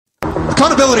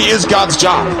Accountability is God's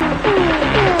job,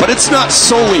 but it's not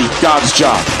solely God's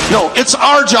job. No, it's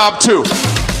our job too.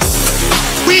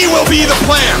 We will be the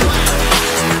plan.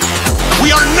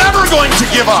 We are never going to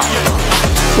give up.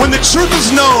 When the truth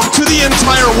is known to the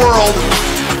entire world,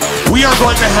 we are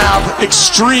going to have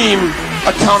extreme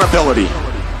accountability.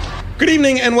 Good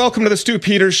evening and welcome to the Stu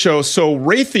Peters Show. So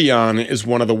Raytheon is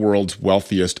one of the world's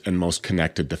wealthiest and most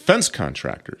connected defense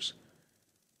contractors.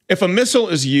 If a missile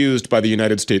is used by the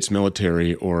United States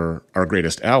military or our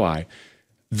greatest ally,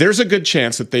 there's a good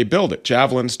chance that they build it.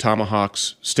 Javelins,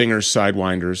 Tomahawks, Stingers,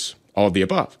 Sidewinders, all of the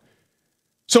above.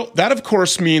 So that, of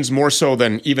course, means more so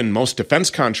than even most defense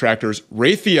contractors,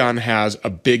 Raytheon has a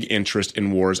big interest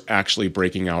in wars actually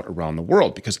breaking out around the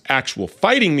world, because actual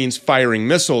fighting means firing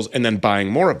missiles and then buying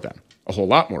more of them, a whole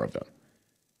lot more of them.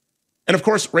 And of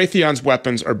course, Raytheon's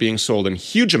weapons are being sold in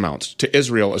huge amounts to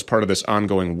Israel as part of this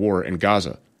ongoing war in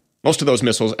Gaza. Most of those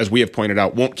missiles, as we have pointed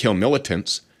out, won't kill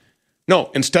militants.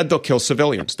 No, instead they'll kill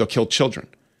civilians. They'll kill children.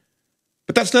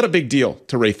 But that's not a big deal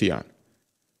to Raytheon.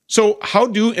 So how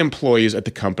do employees at the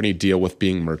company deal with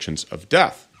being merchants of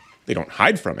death? They don't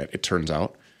hide from it, it turns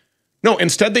out. No,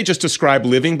 instead they just describe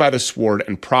living by the sword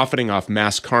and profiting off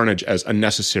mass carnage as a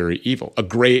necessary evil, a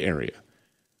gray area.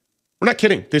 We're not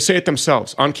kidding. They say it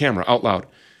themselves, on camera, out loud.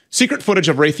 Secret footage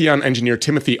of Raytheon engineer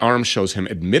Timothy Arms shows him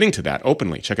admitting to that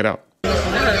openly. Check it out.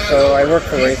 So I work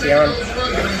for Raytheon.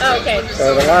 Oh, okay.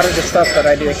 So a lot of the stuff that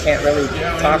I do, I can't really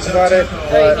talk about it.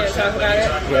 Oh, you can't talk about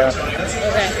it? Yeah.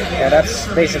 Okay. Yeah, that's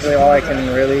basically all I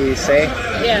can really say.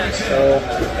 Yeah. So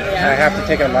I have to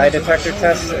take a lie detector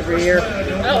test every year.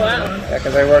 Oh, wow. Yeah,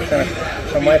 because I work on,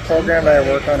 so my program that I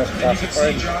work on is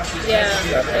classified. Yeah.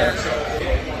 Yeah.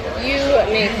 You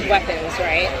make weapons,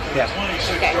 right? Yeah.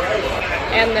 Okay.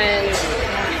 And then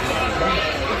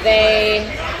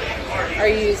they are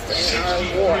used in our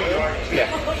war. Yeah.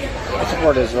 I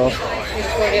support Israel. You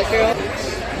support Israel?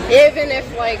 Even if,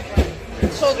 like,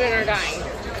 children are dying.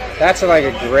 That's like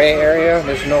a gray area.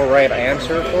 There's no right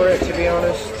answer for it, to be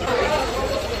honest.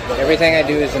 Everything I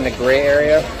do is in the gray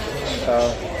area,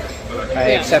 so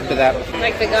I accepted that.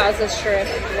 Like the Gaza Strip,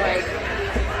 like,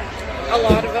 a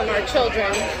lot of them are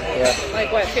children. Yeah.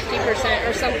 Like, what, 50%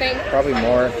 or something? Probably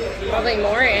more. Probably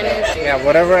more, and it's... Yeah,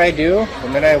 whatever I do, the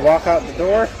minute I walk out the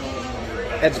door,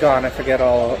 it's gone. I forget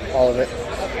all of it.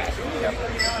 Okay. Yeah.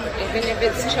 Even if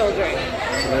it's children.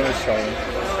 Even if it's children.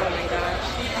 Oh my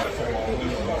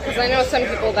gosh. Because I know some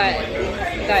people that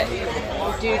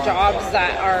do jobs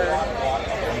that are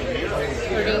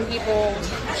hurting people,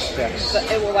 but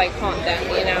it will like haunt them,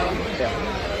 you know?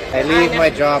 Yeah. I leave my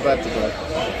job at the door.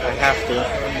 I have to.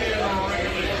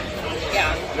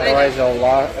 Yeah. Otherwise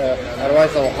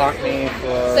they'll hawk me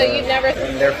for... So you never...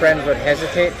 And their friends would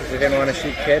hesitate because they didn't want to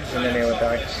shoot kids, and then they would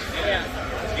die. Yeah.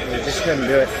 They just couldn't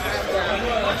do it.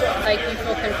 Yeah. Like you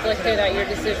feel conflicted at your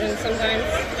decisions sometimes?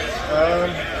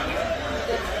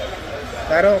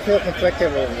 I don't feel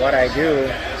conflicted with what I do.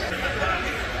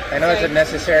 I know it's a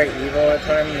necessary evil at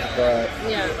times, but...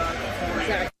 Yeah,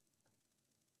 exactly.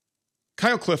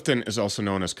 Kyle Clifton is also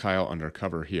known as Kyle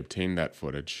Undercover. He obtained that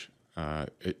footage.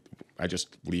 I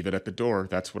just leave it at the door.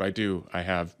 That's what I do. I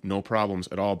have no problems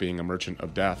at all being a merchant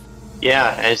of death.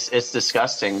 Yeah, it's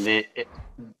disgusting.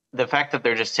 The fact that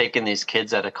they're just taking these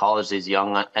kids out of college, these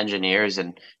young engineers,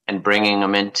 and bringing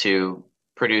them in to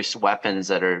produce weapons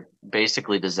that are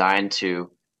basically designed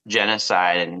to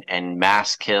genocide and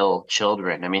mass kill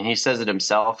children. I mean, he says it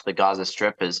himself. The Gaza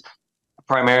Strip is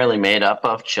primarily made up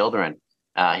of children.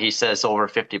 He says over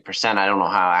 50%. I don't know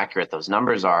how accurate those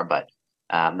numbers are, but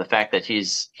the fact that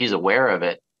he's aware of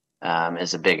it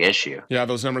is a big issue. Yeah,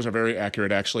 those numbers are very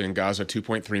accurate. Actually, in Gaza,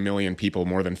 2.3 million people,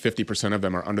 more than 50% of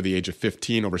them are under the age of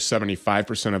 15. Over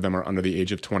 75% of them are under the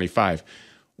age of 25.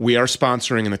 We are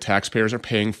sponsoring, and the taxpayers are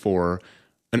paying for,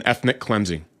 an ethnic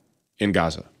cleansing in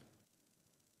Gaza.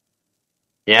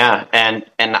 Yeah, and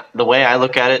the way I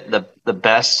look at it, the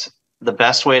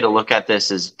best way to look at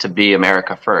this is to be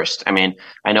America first. I mean,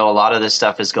 I know a lot of this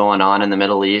stuff is going on in the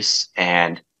Middle East,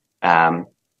 and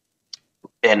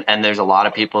there's a lot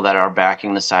of people that are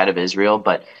backing the side of Israel,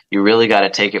 but you really got to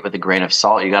take it with a grain of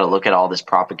salt. You got to look at all this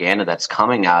propaganda that's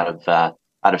coming out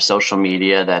of social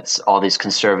media. That's all these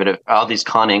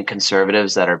con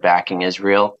conservatives that are backing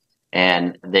Israel,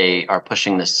 and they are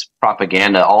pushing this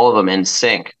propaganda, all of them in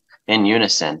sync, in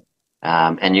unison.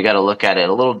 And you got to look at it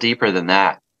a little deeper than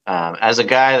that. As a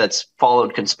guy that's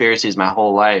followed conspiracies my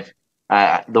whole life,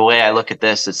 the way I look at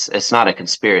this, it's not a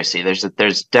conspiracy.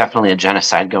 There's definitely a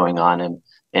genocide going on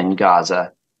in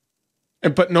Gaza.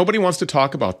 But nobody wants to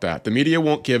talk about that. The media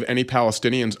won't give any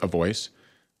Palestinians a voice.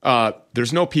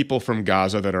 There's no people from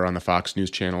Gaza that are on the Fox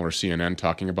News channel or CNN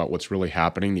talking about what's really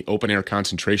happening. The open-air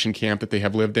concentration camp that they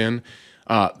have lived in,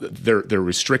 their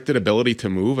restricted ability to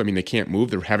move. I mean, they can't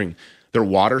move. They're having their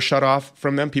water shut off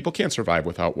from them. People can't survive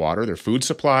without water. Their food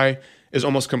supply is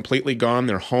almost completely gone.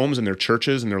 Their homes and their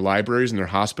churches and their libraries and their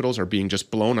hospitals are being just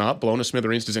blown up, blown to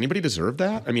smithereens. Does anybody deserve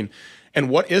that? I mean, and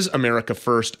what is America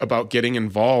First about getting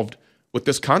involved with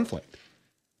this conflict?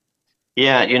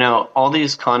 Yeah, all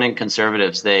these conning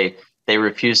conservatives, they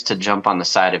refuse to jump on the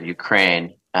side of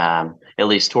Ukraine, at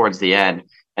least towards the end,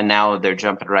 and now they're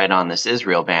jumping right on this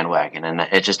Israel bandwagon, and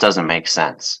it just doesn't make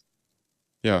sense.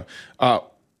 Yeah.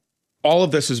 All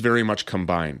of this is very much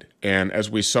combined. And as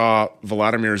we saw,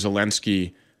 Volodymyr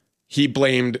Zelensky, he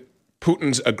blamed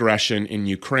Putin's aggression in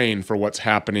Ukraine for what's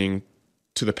happening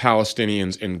to the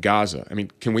Palestinians in Gaza. I mean,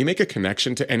 can we make a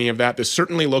connection to any of that? This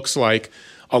certainly looks like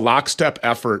a lockstep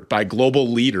effort by global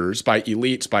leaders, by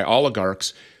elites, by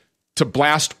oligarchs to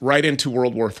blast right into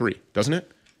World War III, doesn't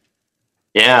it?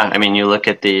 Yeah, I mean, you look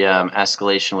at the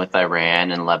escalation with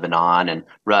Iran and Lebanon and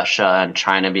Russia and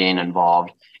China being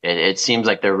involved. It seems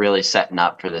like they're really setting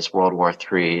up for this World War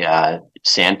III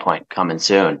standpoint coming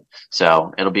soon.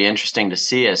 So it'll be interesting to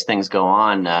see as things go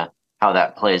on how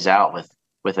that plays out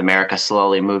with America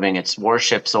slowly moving its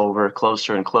warships over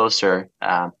closer and closer.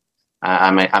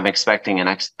 I'm expecting an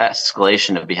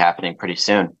escalation to be happening pretty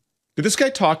soon. Did this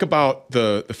guy talk about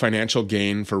the financial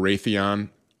gain for Raytheon?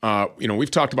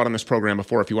 We've talked about on this program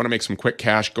before, if you want to make some quick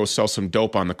cash, go sell some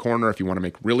dope on the corner. If you want to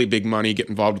make really big money, get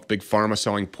involved with big pharma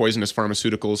selling poisonous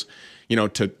pharmaceuticals,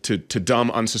 to dumb,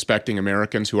 unsuspecting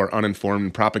Americans who are uninformed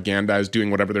and propagandized,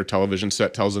 doing whatever their television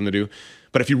set tells them to do.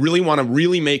 But if you really want to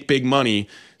really make big money,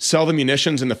 sell the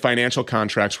munitions and the financial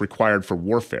contracts required for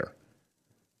warfare.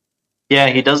 Yeah,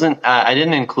 he doesn't. I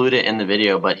didn't include it in the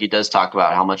video, but he does talk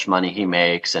about how much money he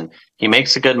makes, and he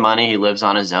makes a good money. He lives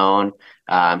on his own.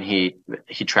 He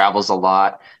travels a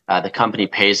lot. The company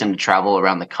pays him to travel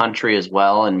around the country as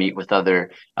well and meet with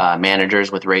other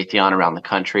managers with Raytheon around the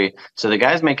country. So the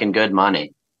guy's making good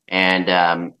money.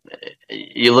 And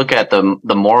you look at the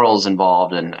morals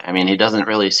involved, and I mean, he doesn't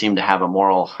really seem to have a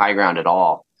moral high ground at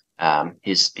all.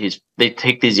 They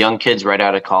take these young kids right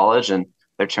out of college and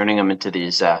they're turning them into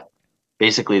these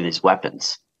basically these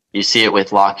weapons. You see it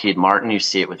with Lockheed Martin. You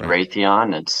see it with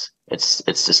Raytheon. It's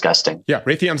disgusting. Yeah,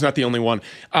 Raytheon's not the only one.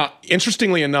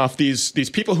 Interestingly enough,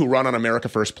 these people who run on America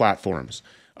First platforms,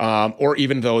 or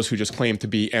even those who just claim to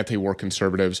be anti-war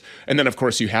conservatives, and then of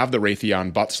course you have the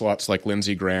Raytheon butt sluts like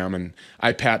Lindsey Graham and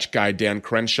eye patch guy Dan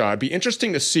Crenshaw. It'd be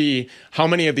interesting to see how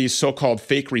many of these so-called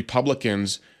fake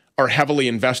Republicans are heavily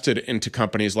invested into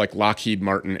companies like Lockheed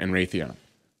Martin and Raytheon.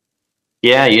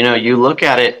 Yeah, you look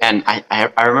at it, and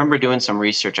I remember doing some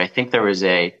research. I think there was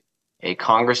a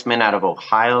congressman out of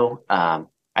Ohio.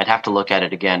 I'd have to look at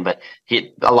it again, but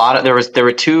there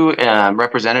were two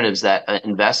representatives that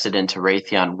invested into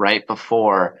Raytheon right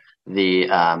before the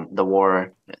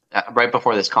war, right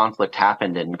before this conflict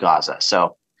happened in Gaza.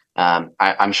 So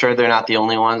I'm sure they're not the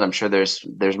only ones. I'm sure there's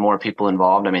more people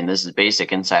involved. I mean, this is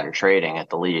basic insider trading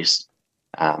at the least.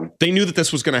 They knew that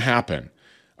this was going to happen.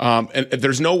 And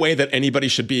there's no way that anybody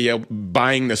should be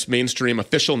buying this mainstream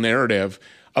official narrative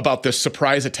about this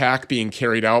surprise attack being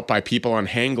carried out by people on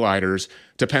hang gliders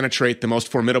to penetrate the most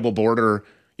formidable border,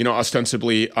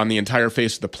 ostensibly on the entire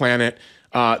face of the planet.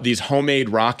 These homemade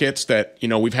rockets that,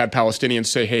 we've had Palestinians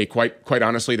say, hey, quite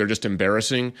honestly, they're just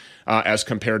embarrassing as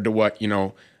compared to what,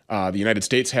 the United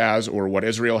States has or what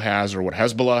Israel has or what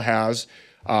Hezbollah has.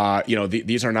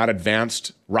 These are not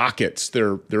advanced rockets.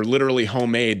 They're literally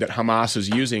homemade that Hamas is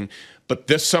using. But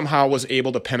this somehow was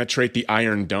able to penetrate the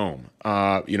Iron Dome,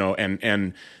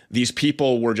 and these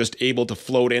people were just able to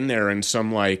float in there in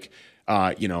some a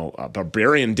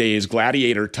barbarian days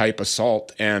gladiator type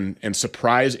assault and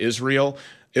surprise Israel.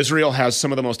 Israel has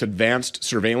some of the most advanced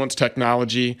surveillance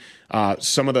technology,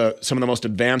 some of the most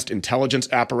advanced intelligence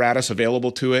apparatus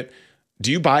available to it.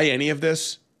 Do you buy any of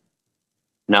this?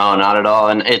 No, not at all.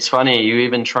 And it's funny, you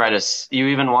even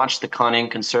watch the cunning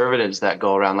conservatives that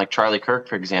go around, like Charlie Kirk,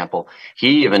 for example.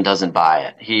 He even doesn't buy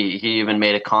it. He even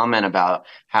made a comment about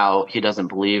how he doesn't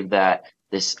believe that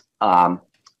this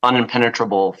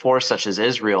unimpenetrable force such as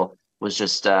Israel was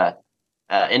just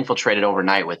infiltrated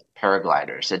overnight with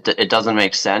paragliders. It doesn't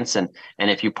make sense. And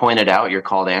if you point it out, you're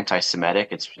called anti-Semitic.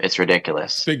 It's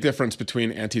ridiculous. Big difference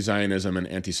between anti-Zionism and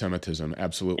anti-Semitism.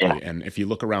 Absolutely. Yeah. And if you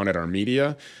look around at our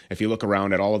media, if you look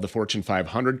around at all of the Fortune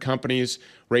 500 companies,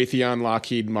 Raytheon,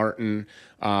 Lockheed Martin,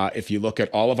 if you look at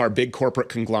all of our big corporate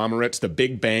conglomerates, the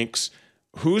big banks,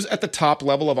 who's at the top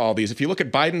level of all these? If you look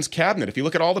at Biden's cabinet, if you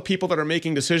look at all the people that are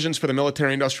making decisions for the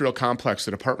military-industrial complex,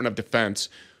 the Department of Defense,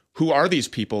 Who are these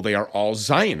people? They are all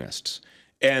Zionists.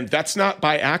 And that's not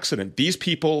by accident. These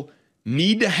people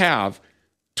need to have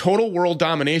total world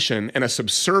domination and a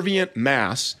subservient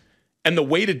mass. And the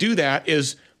way to do that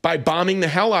is by bombing the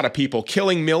hell out of people,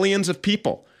 killing millions of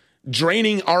people,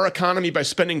 draining our economy by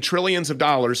spending trillions of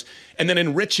dollars, and then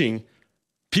enriching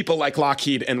people like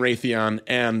Lockheed and Raytheon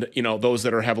and, you know, those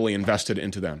that are heavily invested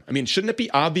into them. I mean, shouldn't it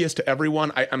be obvious to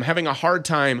everyone? I'm having a hard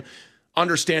time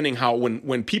understanding how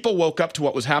when people woke up to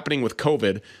what was happening with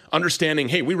COVID, understanding,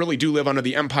 hey, we really do live under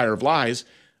the empire of lies,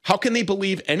 how can they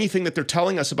believe anything that they're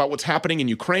telling us about what's happening in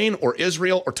Ukraine or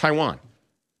Israel or Taiwan?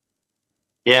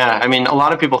 Yeah, I mean, a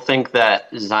lot of people think that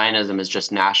Zionism is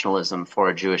just nationalism for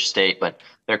a Jewish state, but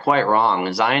they're quite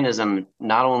wrong. Zionism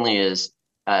not only is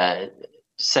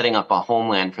setting up a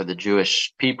homeland for the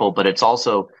Jewish people, but it's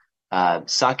also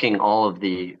sucking all of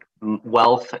the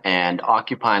wealth and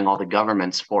occupying all the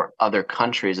governments for other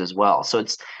countries as well. So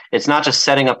it's not just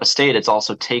setting up a state, it's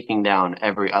also taking down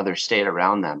every other state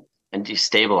around them and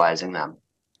destabilizing them.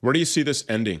 Where do you see this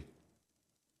ending?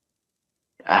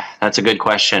 That's a good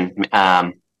question.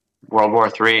 World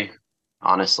War III,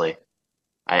 honestly.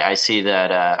 I see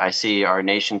that I see our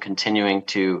nation continuing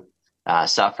to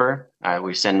suffer.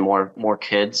 We send more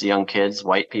kids, young kids,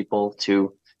 white people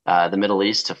to the Middle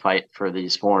East to fight for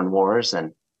these foreign wars.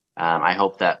 And I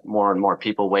hope that more and more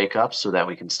people wake up so that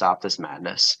we can stop this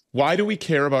madness. Why do we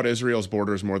care about Israel's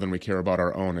borders more than we care about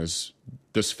our own, as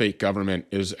this fake government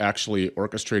is actually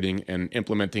orchestrating and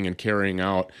implementing and carrying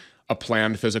out a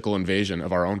planned physical invasion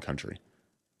of our own country?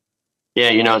 Yeah,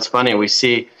 you know, it's funny. We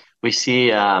see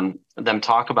them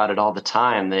talk about it all the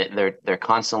time. They're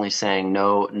constantly saying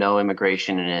no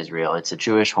immigration in Israel. It's a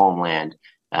Jewish homeland.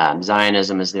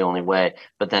 Zionism is the only way.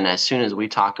 But then as soon as we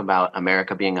talk about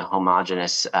America being a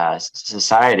homogenous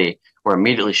society, we're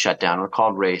immediately shut down. We're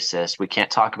called racist. We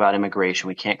can't talk about immigration.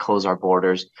 We can't close our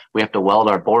borders. We have to weld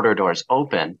our border doors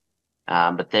open.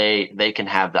 But they can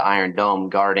have the Iron Dome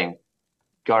guarding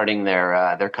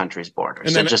their country's borders.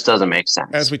 And then, it just doesn't make sense.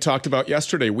 As we talked about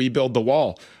yesterday, we build the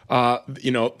wall.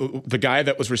 You know, the guy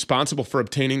that was responsible for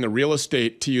obtaining the real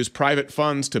estate to use private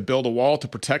funds to build a wall to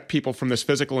protect people from this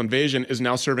physical invasion is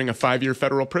now serving a 5-year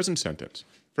federal prison sentence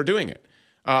for doing it.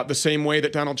 The same way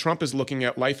that Donald Trump is looking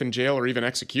at life in jail or even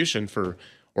execution for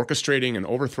orchestrating an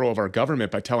overthrow of our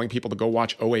government by telling people to go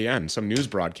watch OAN, some news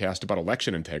broadcast about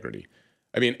election integrity.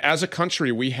 I mean, as a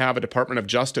country, we have a Department of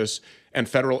Justice and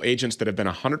federal agents that have been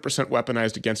 100%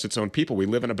 weaponized against its own people. We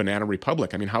live in a banana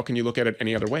republic. I mean, how can you look at it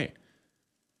any other way?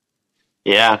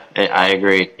 Yeah, I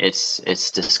agree. It's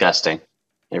disgusting.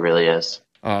 It really is.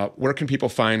 Where can people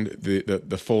find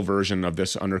the full version of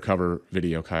this undercover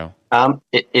video, Kyle?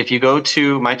 If you go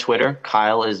to my Twitter,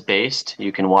 Kyle is based,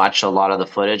 you can watch a lot of the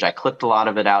footage. I clipped a lot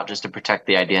of it out just to protect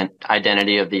the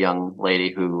identity of the young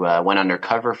lady who went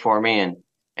undercover for me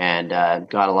and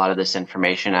got a lot of this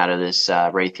information out of this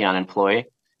Raytheon employee.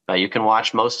 But you can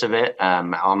watch most of it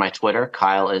on my Twitter.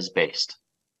 Kyle is based.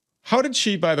 How did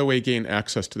she, by the way, gain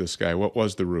access to this guy? What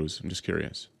was the ruse? I'm just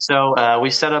curious. So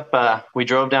we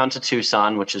drove down to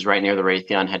Tucson, which is right near the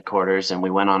Raytheon headquarters, and we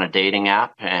went on a dating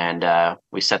app, and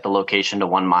we set the location to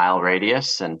 1 mile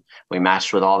radius, and we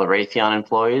matched with all the Raytheon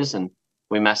employees, and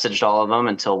we messaged all of them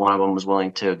until one of them was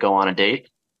willing to go on a date.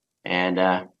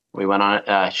 And we went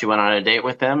on. She went on a date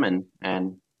with them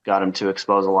and got him to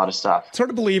expose a lot of stuff. It's hard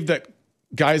to believe that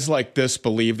guys like this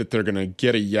believe that they're going to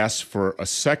get a yes for a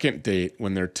second date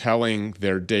when they're telling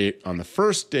their date on the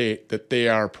first date that they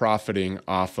are profiting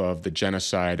off of the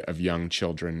genocide of young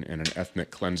children and an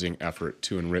ethnic cleansing effort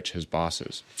to enrich his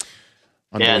bosses.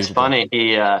 Yeah, it's funny.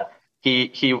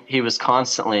 He was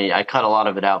constantly, I cut a lot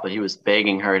of it out, but he was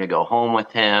begging her to go home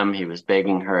with him. He was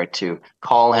begging her to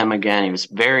call him again. He was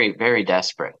very, very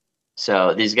desperate.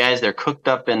 So these guys, they're cooked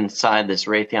up inside this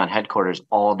Raytheon headquarters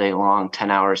all day long,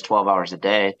 10 hours, 12 hours a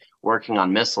day, working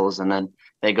on missiles. And then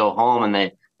they go home and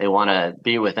they want to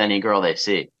be with any girl they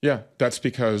see. Yeah, that's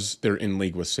because they're in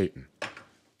league with Satan,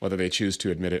 whether they choose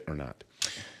to admit it or not.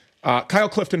 Kyle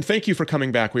Clifton, thank you for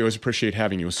coming back. We always appreciate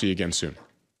having you. We'll see you again soon.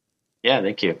 Yeah,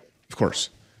 thank you. Of course.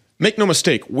 Make no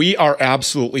mistake, we are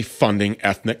absolutely funding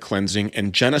ethnic cleansing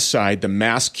and genocide, the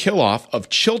mass kill-off of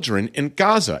children in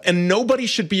Gaza. And nobody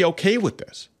should be okay with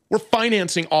this. We're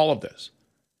financing all of this.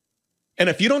 And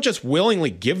if you don't just willingly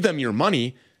give them your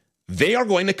money, they are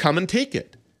going to come and take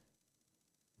it.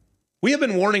 We have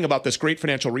been warning about this great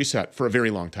financial reset for a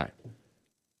very long time.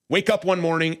 Wake up one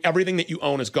morning, everything that you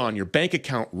own is gone. Your bank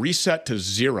account reset to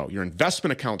zero. Your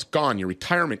investment account's gone. Your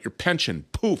retirement, your pension,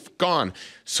 poof, gone.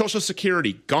 Social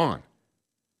Security, gone.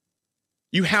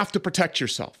 You have to protect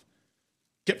yourself.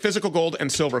 Get physical gold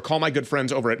and silver. Call my good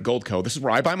friends over at Goldco. This is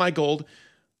where I buy my gold.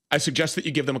 I suggest that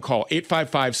you give them a call,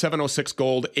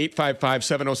 855-706-GOLD,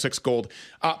 855-706-GOLD.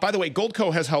 By the way,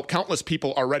 Goldco has helped countless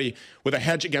people already with a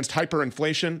hedge against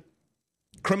hyperinflation,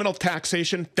 criminal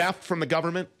taxation, theft from the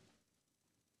government.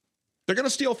 They're going to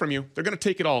steal from you. They're going to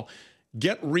take it all.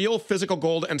 Get real physical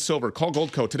gold and silver. Call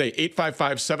Goldco today,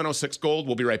 855-706-GOLD.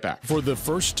 We'll be right back. For the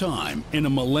first time in a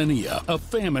millennia, a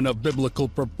famine of biblical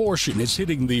proportion is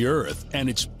hitting the earth, and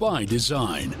it's by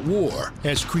design. War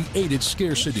has created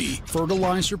scarcity.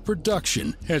 Fertilizer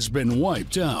production has been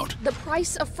wiped out. The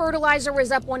price of fertilizer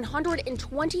is up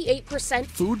 128%.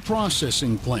 Food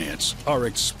processing plants are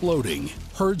exploding.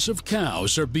 Herds of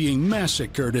cows are being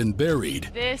massacred and buried.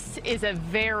 This is a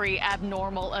very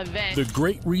abnormal event. The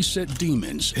Great Reset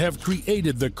demons have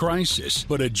created the crisis,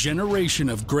 but a generation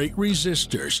of great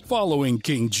resistors following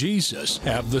King Jesus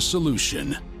have the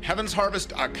solution.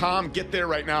 HeavensHarvest.com. Get there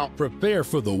right now. Prepare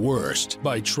for the worst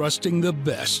by trusting the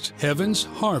best.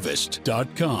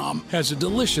 HeavensHarvest.com has a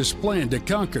delicious plan to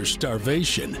conquer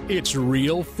starvation. It's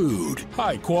real food,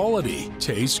 high quality,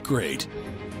 tastes great.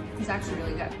 It's actually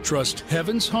really good. Trust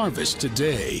Heaven's Harvest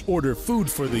today. Order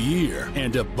food for the year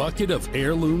and a bucket of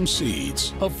heirloom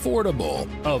seeds. Affordable,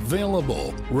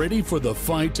 available, ready for the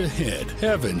fight ahead.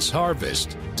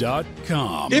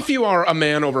 HeavensHarvest.com. If you are a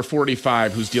man over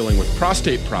 45 who's dealing with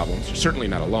prostate problems, you're certainly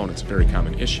not alone. It's a very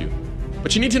common issue.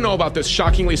 But you need to know about this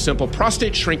shockingly simple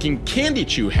prostate shrinking candy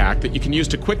chew hack that you can use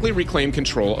to quickly reclaim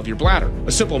control of your bladder.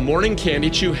 A simple morning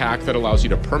candy chew hack that allows you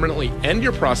to permanently end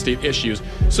your prostate issues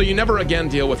so you never again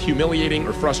deal with humiliating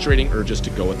or frustrating urges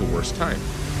to go at the worst time.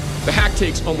 The hack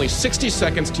takes only 60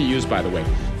 seconds to use, by the way.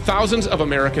 Thousands of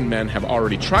American men have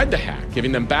already tried the hack,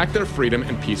 giving them back their freedom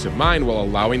and peace of mind while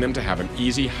allowing them to have an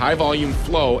easy, high-volume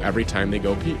flow every time they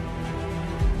go pee.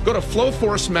 Go to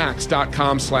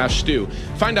flowforcemax.com/stew.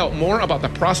 Find out more about the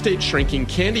prostate shrinking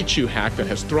candy chew hack that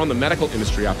has thrown the medical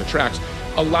industry off the tracks,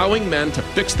 allowing men to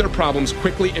fix their problems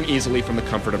quickly and easily from the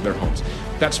comfort of their homes.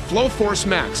 That's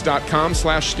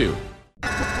flowforcemax.com/stew.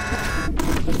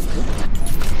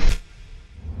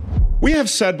 We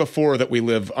have said before that we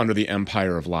live under the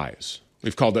empire of lies.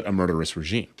 We've called it a murderous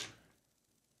regime.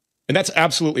 And that's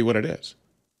absolutely what it is.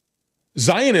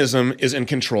 Zionism is in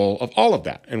control of all of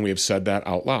that, and we have said that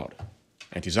out loud.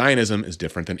 Anti-Zionism is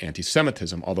different than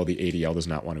anti-Semitism, although the ADL does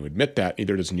not want to admit that,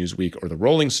 neither does Newsweek or the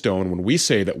Rolling Stone. When we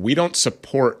say that we don't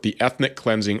support the ethnic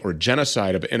cleansing or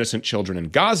genocide of innocent children in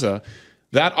Gaza,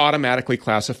 that automatically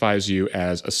classifies you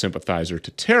as a sympathizer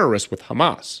to terrorists with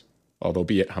Hamas, although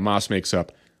be it Hamas makes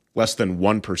up less than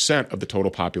 1% of the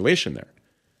total population there.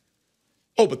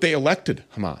 Oh, but they elected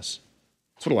Hamas.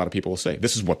 That's what a lot of people will say.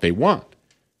 This is what they want.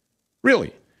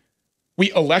 Really?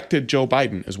 We elected Joe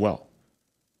Biden as well.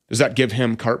 Does that give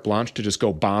him carte blanche to just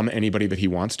go bomb anybody that he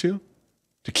wants to?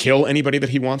 To kill anybody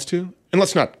that he wants to? And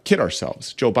let's not kid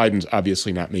ourselves. Joe Biden's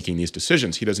obviously not making these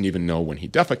decisions. He doesn't even know when he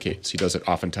defecates. He does it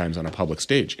oftentimes on a public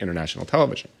stage, international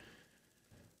television.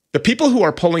 The people who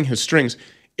are pulling his strings,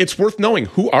 it's worth knowing,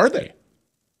 who are they?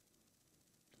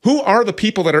 Who are the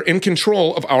people that are in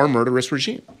control of our murderous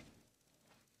regime?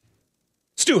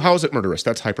 Stu, how is it murderous?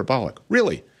 That's hyperbolic.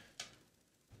 Really?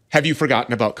 Have you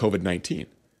forgotten about COVID-19?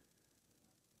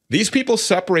 These people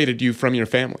separated you from your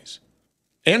families.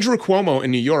 Andrew Cuomo in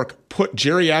New York put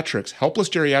geriatrics, helpless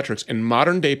geriatrics, in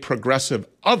modern-day progressive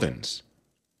ovens,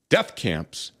 death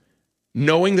camps,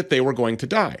 knowing that they were going to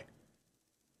die.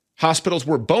 Hospitals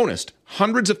were bonused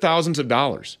hundreds of thousands of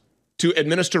dollars to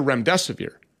administer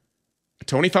remdesivir, a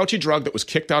Tony Fauci drug that was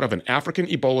kicked out of an African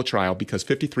Ebola trial because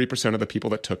 53% of the people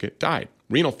that took it died.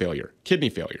 Renal failure, kidney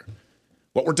failure.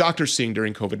 What were doctors seeing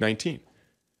during COVID-19?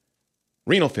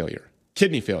 Renal failure,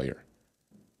 kidney failure,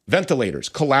 ventilators,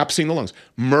 collapsing the lungs,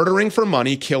 murdering for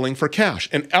money, killing for cash.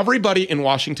 And everybody in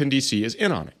Washington, D.C. is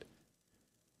in on it.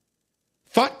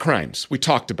 Thought crimes we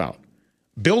talked about.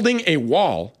 Building a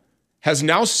wall has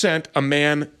now sent a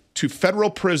man to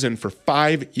federal prison for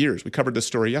 5 years. We covered this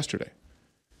story yesterday.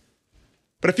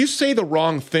 But if you say the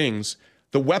wrong things,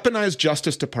 the weaponized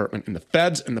Justice Department and the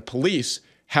feds and the police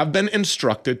have been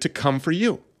instructed to come for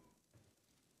you.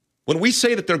 When we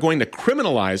say that they're going to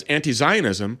criminalize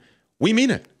anti-Zionism, we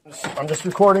mean it. I'm just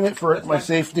recording it for my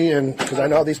safety and because I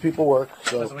know how these people work.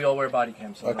 So because we all wear body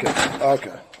cams. So okay,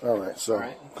 all right. So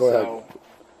go ahead.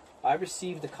 I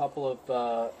received a couple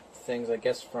of things, I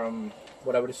guess, from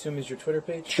what I would assume is your Twitter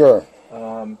page. Sure.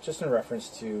 Just in reference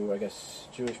to, I guess,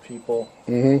 Jewish people.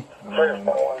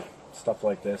 Mm-hmm. Stuff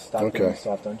like this. Stop being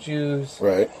soft on Jews.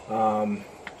 Right.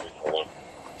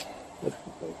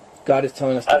 God is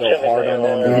telling us to go hard on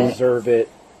them. They deserve it.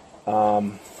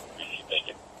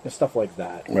 Stuff like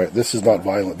that. Right. This is not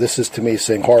violent. This is, to me,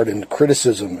 saying hard in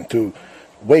criticism to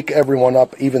wake everyone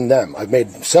up, even them. I've made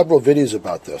several videos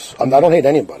about this. I don't hate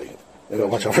anybody.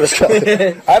 Watch out for this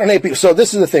guy. I don't hate people. So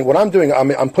this is the thing. What I'm doing,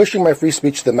 I'm pushing my free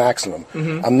speech to the maximum.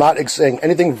 I'm not saying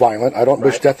anything violent. I don't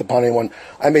wish death upon anyone.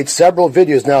 I made several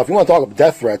videos. Now, if you want to talk about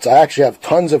death threats, I actually have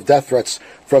tons of death threats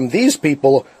from these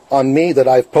people on me that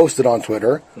I've posted on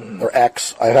Twitter or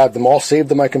X. I have them all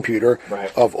saved in my computer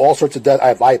of all sorts of death. I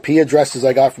have IP addresses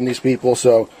I got from these people.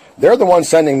 So they're the ones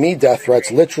sending me death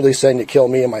threats, literally saying to kill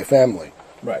me and my family.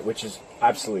 Right, which is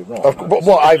absolutely wrong.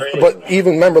 But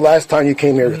even remember last time you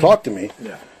came here to talk to me,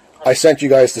 I sent you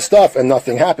guys the stuff and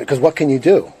nothing happened. Because what can you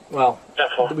do? Well,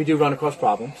 we do run across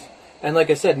problems. And like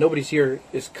I said, nobody's here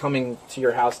is coming to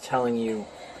your house telling you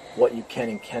what you can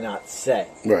and cannot say.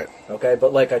 Right. Okay,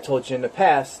 but like I told you in the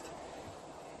past,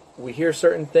 we hear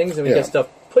certain things and we get stuff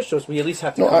pushed to us. We at least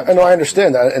have to... I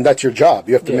understand that, and that's your job.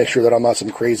 You have to make sure that I'm not some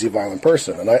crazy, violent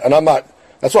person. And I'm not...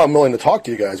 That's why I'm willing to talk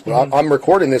to you guys, but I'm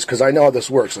recording this because I know how this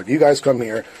works. Like, you guys come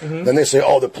here, then they say,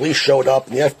 oh, the police showed up,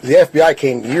 and the FBI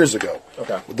came years ago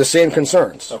with the same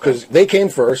concerns. Because they came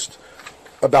first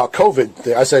about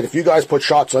COVID. I said, if you guys put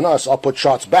shots on us, I'll put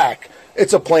shots back.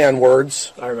 It's a play on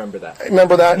words. I remember that.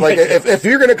 Remember that? Like, if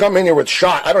you're going to come in here with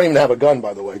shot, I don't even have a gun,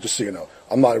 by the way, just so you know.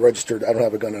 I'm not registered. I don't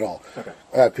have a gun at all.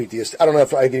 I have PTSD. I don't know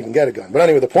if I can even get a gun. But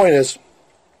anyway, the point is,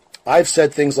 I've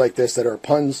said things like this that are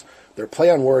puns. They're play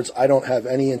on words. I don't have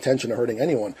any intention of hurting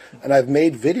anyone. And I've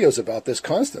made videos about this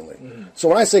constantly. So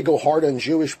when I say go hard on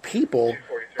Jewish people,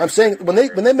 I'm saying when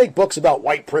they make books about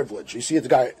white privilege, you see the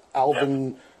guy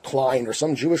Alvin Klein or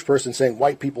some Jewish person saying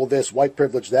white people this, white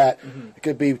privilege that. It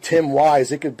could be Tim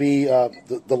Wise. It could be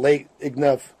the late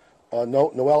Noel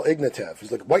Ignatieff.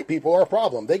 He's like, white people are a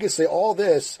problem. They can say all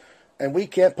this, and we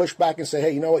can't push back and say,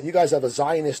 hey, you know what? You guys have a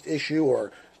Zionist issue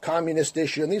or communist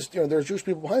issue, and these, there's Jewish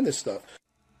people behind this stuff.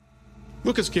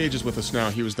 Lucas Gage is with us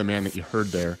now. He was the man that you heard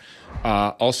there.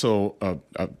 Also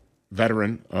a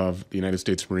veteran of the United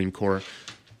States Marine Corps,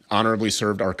 honorably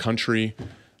served our country.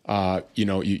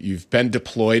 You've been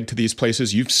deployed to these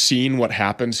places. You've seen what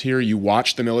happens here. You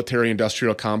watch the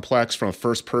military-industrial complex from a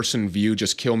first-person view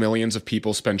just kill millions of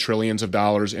people, spend trillions of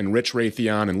dollars, enrich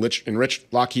Raytheon, enrich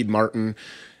Lockheed Martin,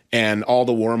 and all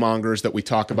the warmongers that we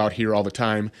talk about here all the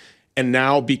time. And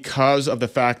now, because of the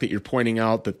fact that you're pointing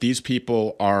out that these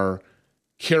people are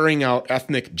carrying out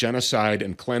ethnic genocide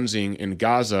and cleansing in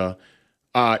Gaza,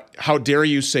 how dare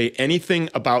you say anything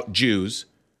about Jews?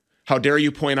 How dare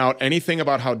you point out anything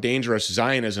about how dangerous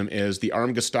Zionism is? The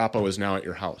armed Gestapo is now at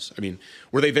your house. I mean,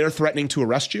 were they there threatening to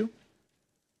arrest you?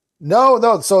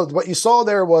 No. So what you saw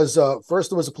there was,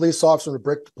 first there was a police officer in the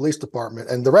Brick Police Department,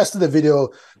 and the rest of the video,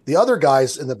 the other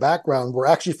guys in the background were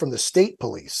actually from the state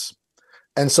police.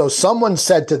 And so someone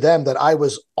said to them that I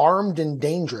was armed and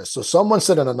dangerous. So someone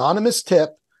sent an anonymous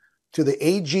tip to the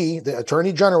AG, the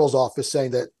Attorney General's office,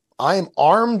 saying that I am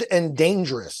armed and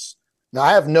dangerous. Now,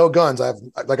 I have no guns. I have,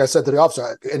 like I said to the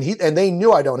officer, and they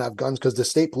knew I don't have guns because the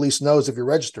state police knows if you're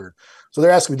registered. So they're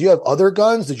asking me, do you have other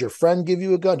guns? Did your friend give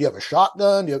you a gun? Do you have a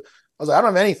shotgun? I was like, I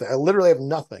don't have anything. I literally have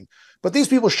nothing. But these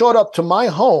people showed up to my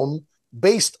home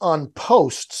based on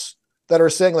posts that are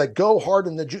saying, like, go hard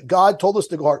in the God told us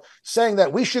to go hard, saying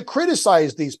that we should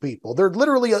criticize these people. They're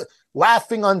literally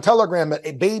laughing on Telegram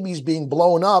at babies being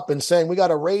blown up and saying we got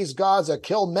to raise Gaza,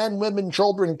 kill men, women,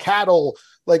 children, cattle.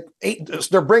 Like,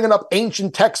 they're bringing up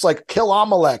ancient texts like kill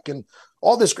Amalek and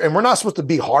all this. And we're not supposed to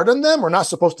be hard on them. We're not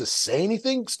supposed to say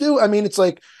anything, Stu. I mean, it's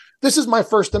like, this is my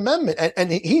First Amendment.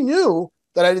 And he knew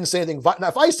that I didn't say anything. Now,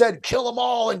 if I said kill them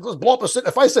all and blow up a city,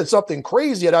 if I said something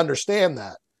crazy, I'd understand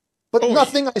that. But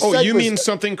nothing I said. Oh, you mean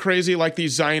something crazy like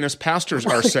these Zionist pastors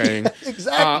are saying?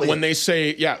 Exactly. When they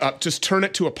say, just turn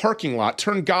it to a parking lot,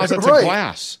 turn Gaza to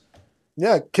glass.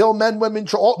 Yeah, kill men, women,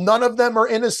 none of them are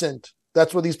innocent.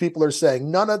 That's what these people are saying.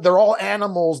 They're all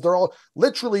animals. They're all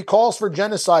literally calls for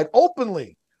genocide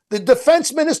openly. The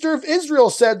defense minister of Israel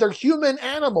said they're human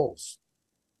animals.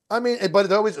 I mean, but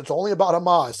it's only about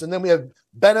Hamas. And then we have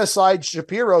Benaside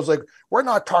Shapiro's like, we're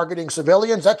not targeting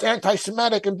civilians. That's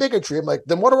anti-Semitic and bigotry. I'm like,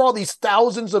 then what are all these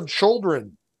thousands of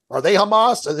children? Are they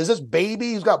Hamas? Is this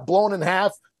baby who's got blown in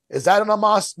half? Is that an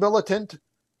Hamas militant?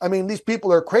 I mean, these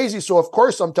people are crazy. So of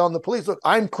course I'm telling the police, look,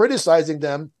 I'm criticizing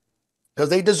them because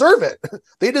they deserve it.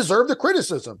 They deserve the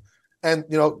criticism. And,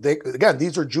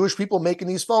 these are Jewish people making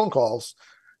these phone calls.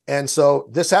 And so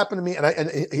this happened to me, and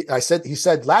he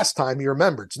said last time he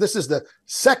remembered. So this is the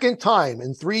second time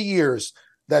in 3 years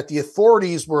that the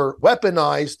authorities were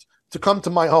weaponized to come to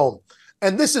my home.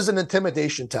 And this is an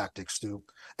intimidation tactic, Stu.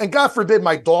 And God forbid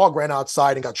my dog ran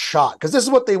outside and got shot, because this is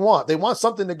what they want. They want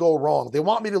something to go wrong. They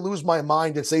want me to lose my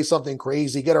mind and say something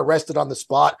crazy, get arrested on the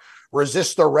spot,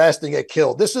 resist arrest, and get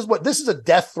killed. This is a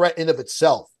death threat in of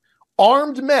itself.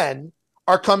 armed men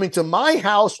are coming to my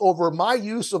house over my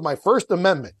use of my First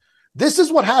Amendment. This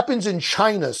is what happens in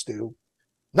China, Stu.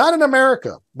 Not in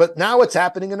America, but now it's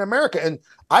happening in America. And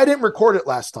I didn't record it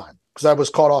last time because I was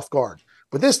caught off guard.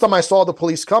 But this time I saw the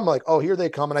police come, like, oh, here they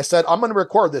come. And I said, I'm going to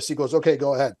record this. He goes, okay,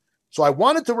 go ahead. So I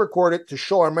wanted to record it to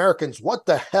show Americans what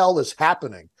the hell is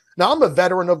happening. Now, I'm a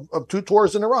veteran of 2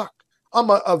 tours in Iraq. I'm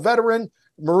a veteran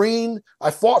Marine.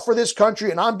 I fought for this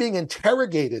country, and I'm being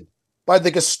interrogated by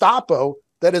the Gestapo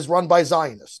that is run by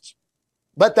Zionists.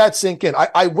 Let that sink in.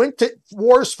 I went to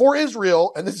wars for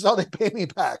Israel, and this is how they pay me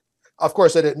back. Of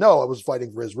course, I didn't know I was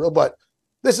fighting for Israel, but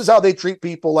this is how they treat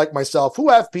people like myself who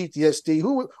have PTSD,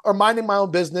 who are minding my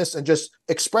own business and just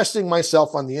expressing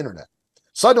myself on the internet.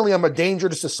 Suddenly, I'm a danger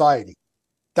to society.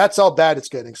 That's how bad it's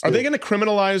getting. Are they going to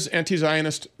criminalize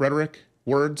anti-Zionist rhetoric,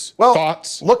 words, well,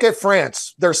 thoughts? Look at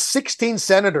France. There's 16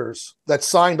 senators that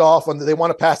signed off on. They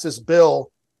want to pass this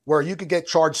bill where you could get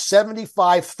charged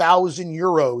 75,000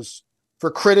 euros for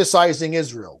criticizing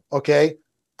Israel. Okay,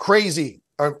 crazy.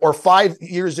 Or 5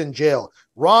 years in jail.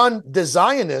 Ron, the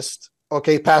Zionist,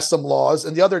 okay, passed some laws.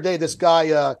 And the other day, this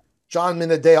guy, John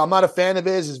Minadeo, I'm not a fan of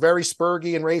his. He's very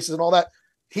spurgy and racist and all that.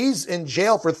 He's in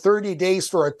jail for 30 days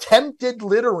for attempted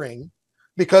littering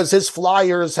because his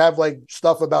flyers have like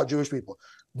stuff about Jewish people.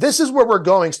 This is where we're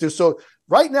going, Stu. So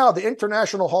right now, the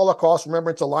International Holocaust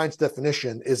Remembrance Alliance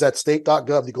definition is at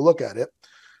state.gov. You can look at it.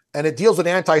 And it deals with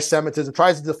anti-Semitism,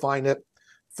 tries to define it.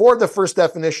 For the first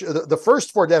definition, the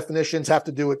first 4 definitions have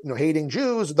to do with hating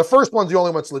Jews. The first one's the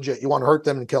only one that's legit. You want to hurt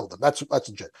them and kill them. That's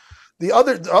legit. The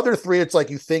other 3, it's like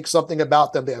you think something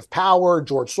about them. They have power,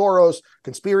 George Soros,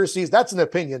 conspiracies. That's an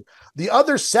opinion. The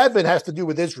other 7 has to do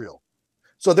with Israel.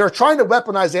 So they're trying to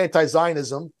weaponize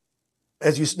anti-Zionism.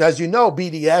 As you know,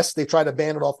 BDS, they try to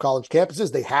ban it off college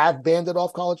campuses. They have banned it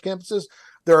off college campuses.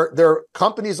 There are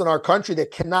companies in our country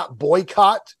that cannot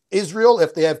boycott Israel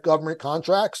if they have government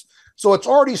contracts. So it's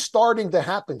already starting to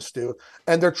happen, Stu,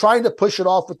 and they're trying to push it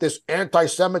off with this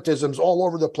anti-Semitism's all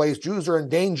over the place. Jews are in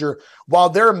danger while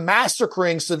they're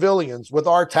massacring civilians with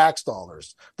our tax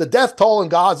dollars. The death toll in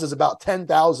Gaza is about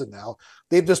 10,000 now.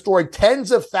 They've destroyed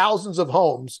tens of thousands of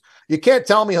homes. You can't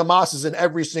tell me Hamas is in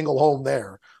every single home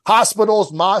there.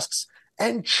 Hospitals, mosques,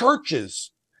 and churches.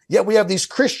 Yet we have these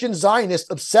Christian Zionists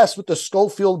obsessed with the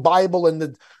Schofield Bible and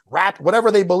the rap,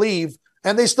 whatever they believe,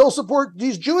 and they still support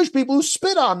these Jewish people who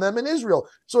spit on them in Israel.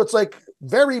 So it's like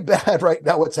very bad right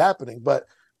now what's happening. But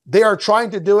they are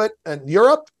trying to do it in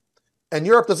Europe, and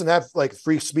Europe doesn't have like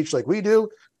free speech like we do,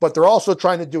 but they're also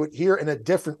trying to do it here in a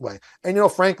different way.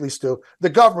 And frankly, Stu, the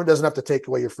government doesn't have to take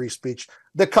away your free speech.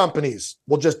 The companies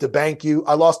will just debank you.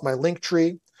 I lost my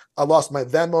Linktree. I lost my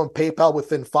Venmo and PayPal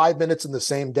within 5 minutes in the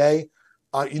same day.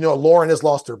 Lauren has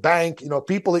lost her bank.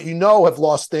 People that have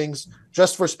lost things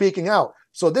just for speaking out.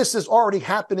 So this is already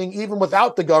happening even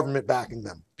without the government backing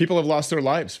them. People have lost their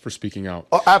lives for speaking out.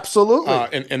 Oh, absolutely.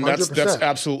 And that's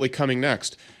absolutely coming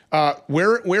next.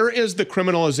 Where is the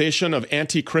criminalization of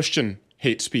anti-Christian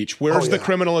hate speech? Where's the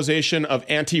criminalization of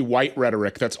anti-white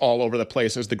rhetoric that's all over the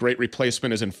place as the Great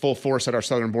Replacement is in full force at our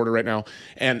southern border right now?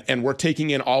 And we're taking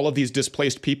in all of these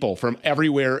displaced people from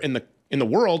everywhere in the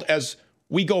world as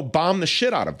we go bomb the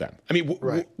shit out of them. I mean,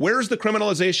 where's the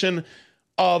criminalization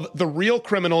of the real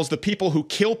criminals, the people who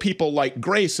kill people like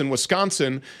Grace in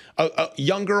Wisconsin, a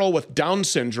young girl with Down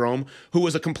syndrome who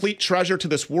was a complete treasure to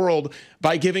this world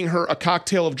by giving her a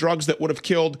cocktail of drugs that would have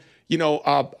killed,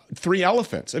 3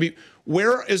 elephants? I mean,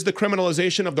 where is the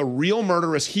criminalization of the real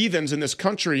murderous heathens in this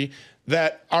country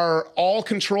that are all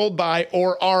controlled by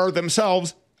or are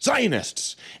themselves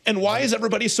Zionists? And why is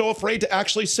everybody so afraid to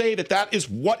actually say that is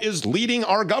what is leading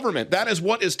our government? That is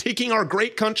what is taking our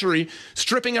great country,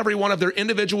 stripping everyone of their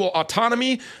individual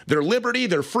autonomy, their liberty,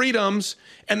 their freedoms,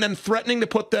 and then threatening to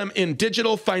put them in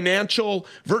digital, financial,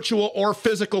 virtual, or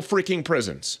physical freaking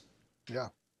prisons. Yeah,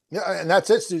 and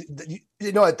that's it.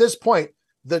 At this point,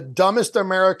 the dumbest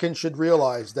American should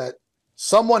realize that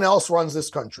someone else runs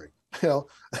this country.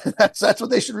 That's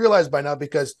what they should realize by now,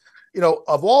 because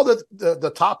of all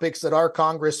the topics that our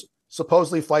Congress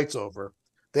supposedly fights over,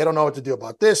 they don't know what to do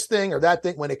about this thing or that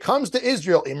thing. When it comes to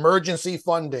Israel, emergency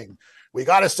funding, we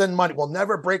got to send money. We'll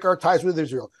never break our ties with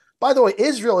Israel. By the way,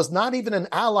 Israel is not even an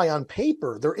ally on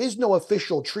paper. There is no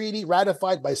official treaty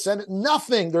ratified by Senate.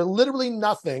 Nothing. They're literally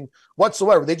nothing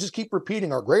whatsoever. They just keep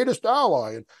repeating our greatest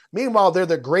ally. And meanwhile, they're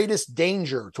the greatest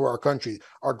danger to our country,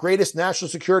 our greatest national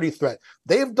security threat.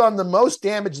 They've done the most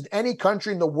damage that any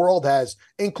country in the world has,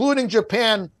 including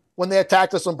Japan when they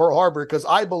attacked us on Pearl Harbor, because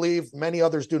I believe many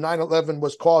others do. 9/11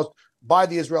 was caused by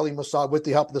the Israeli Mossad with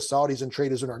the help of the Saudis and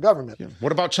traders in our government. Yeah.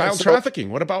 What about child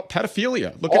trafficking? What about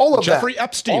pedophilia? Look at Jeffrey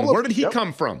Epstein. Where did he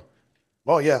come from?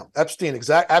 Well, yeah, Epstein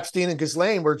and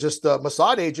Ghislaine were just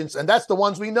Mossad agents, and that's the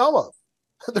ones we know of.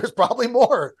 There's probably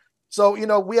more. So,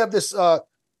 we have this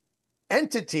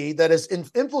entity that has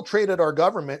infiltrated our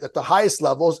government at the highest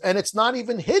levels, and it's not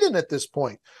even hidden at this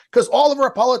point, because all of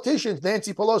our politicians,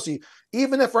 Nancy Pelosi,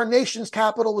 even if our nation's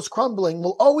capital was crumbling,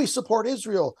 will always support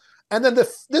Israel. And then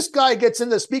this guy gets in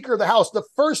the Speaker of the House. The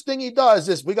first thing he does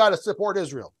is, we got to support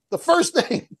Israel. The first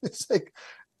thing. It's like,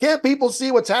 can't people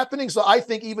see what's happening? So I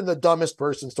think even the dumbest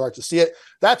person starts to see it.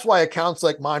 That's why accounts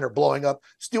like mine are blowing up.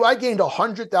 Stu, I gained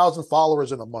 100,000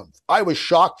 followers in a month. I was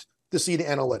shocked to see the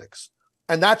analytics.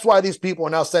 And that's why these people are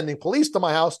now sending police to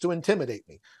my house to intimidate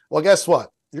me. Well, guess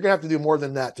what? You're going to have to do more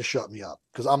than that to shut me up,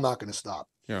 because I'm not going to stop.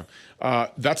 Yeah.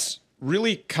 That's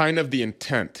really kind of the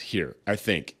intent here, I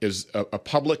think, is a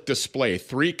public display.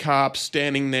 3 cops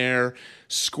standing there,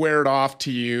 squared off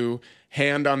to you,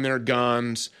 hand on their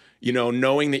guns,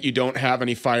 knowing that you don't have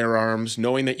any firearms,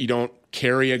 knowing that you don't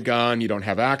carry a gun, you don't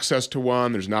have access to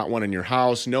one, there's not one in your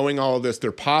house, knowing all of this,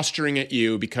 they're posturing at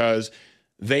you because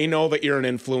they know that you're an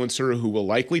influencer who will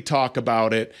likely talk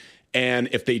about it. And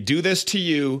if they do this to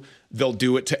you, they'll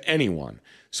do it to anyone.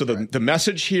 So the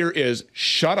message here is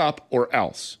shut up or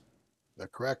else. That's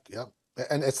correct. Yeah.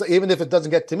 And it's, even if it doesn't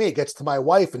get to me, it gets to my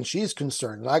wife, and she's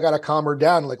concerned, and I got to calm her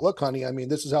down. Like, look, honey,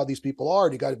 this is how these people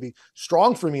are. You got to be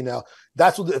strong for me now.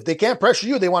 That's what, if they can't pressure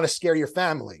you, they want to scare your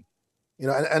family.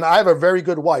 And I have a very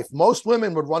good wife. Most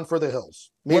women would run for the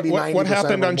hills. Maybe 90%. What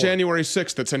happened on January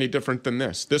 6th that's any different than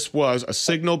this? This was a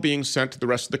signal being sent to the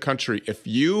rest of the country. If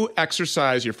you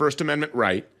exercise your First Amendment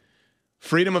right,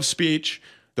 freedom of speech,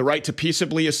 the right to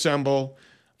peaceably assemble,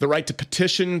 the right to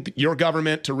petition your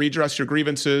government to redress your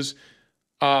grievances,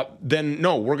 then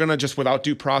no, we're going to just, without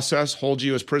due process, hold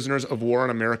you as prisoners of war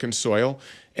on American soil,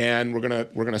 and we're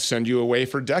going to send you away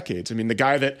for decades. The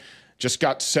guy that just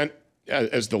got sent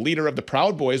as the leader of the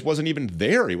Proud Boys wasn't even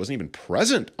there. He wasn't even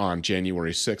present on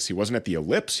January 6th. He wasn't at the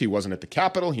Ellipse. He wasn't at the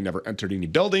Capitol. He never entered any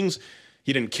buildings.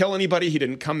 He didn't kill anybody. He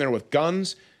didn't come there with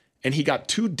guns. And he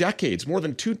got more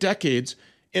than 2 decades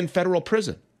in federal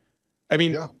prison.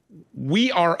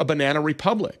 We are a banana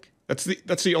republic.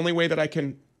 That's the only way that I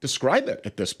can describe it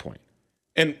at this point.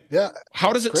 And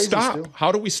how does it stop? Stu.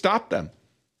 How do we stop them?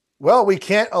 Well, we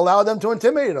can't allow them to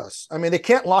intimidate us. They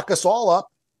can't lock us all up.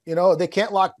 They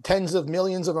can't lock tens of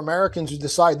millions of Americans who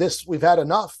decide we've had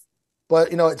enough.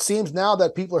 But, it seems now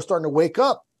that people are starting to wake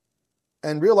up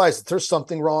and realize that there's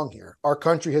something wrong here. Our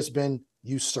country has been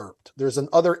usurped. There's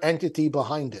another entity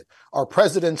behind it. Our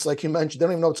presidents, like you mentioned, they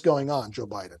don't even know what's going on, Joe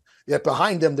Biden. Yet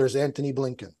behind them, there's Antony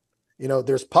Blinken.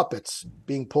 There's puppets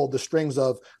being pulled the strings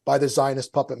of by the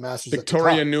Zionist puppet masters.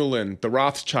 Victoria Nuland, the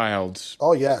Rothschilds.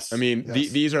 Oh, yes.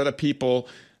 These are the people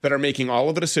that are making all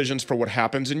of the decisions for what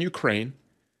happens in Ukraine.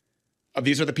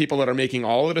 These are the people that are making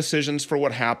all the decisions for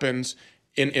what happens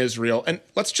in Israel. And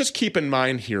let's just keep in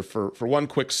mind here for one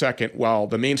quick second, while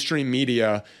the mainstream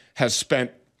media has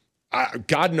spent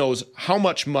God knows how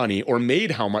much money, or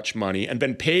made how much money, and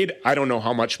been paid I don't know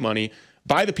how much money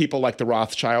by the people like the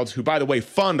Rothschilds, who, by the way,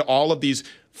 fund all of these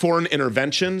foreign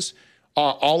interventions,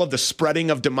 all of the spreading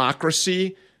of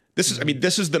democracy. This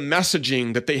is the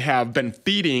messaging that they have been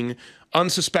feeding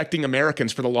unsuspecting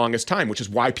Americans for the longest time, which is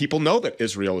why people know that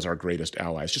Israel is our greatest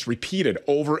ally. It's just repeated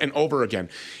over and over again.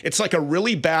 It's like a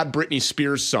really bad Britney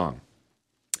Spears song.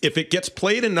 If it gets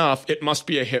played enough, it must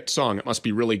be a hit song. It must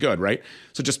be really good, right?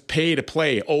 So just pay to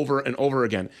play over and over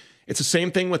again. It's the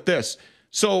same thing with this.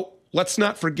 So let's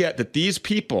not forget that these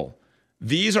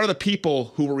are the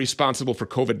people who were responsible for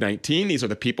COVID-19. These are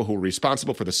the people who were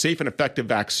responsible for the safe and effective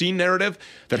vaccine narrative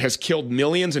that has killed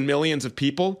millions and millions of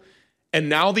people. And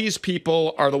now these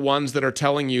people are the ones that are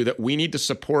telling you that we need to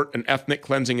support an ethnic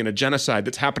cleansing and a genocide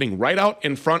that's happening right out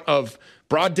in front of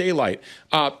broad daylight.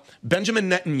 Benjamin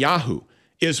Netanyahu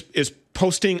is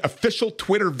posting official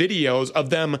Twitter videos of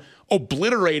them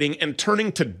obliterating and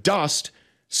turning to dust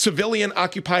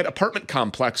civilian-occupied apartment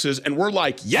complexes. And we're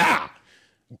like, yeah,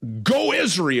 go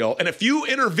Israel. And if you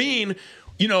intervene,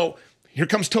 here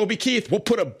comes Toby Keith. We'll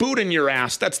put a boot in your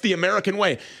ass. That's the American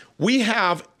way. We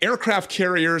have aircraft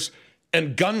carriers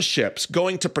and gunships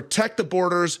going to protect the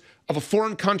borders of a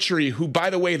foreign country who, by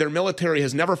the way, their military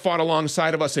has never fought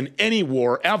alongside of us in any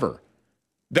war ever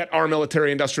that our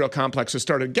military-industrial complex has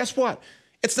started. Guess what?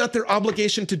 It's not their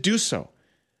obligation to do so.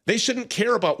 They shouldn't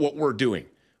care about what we're doing.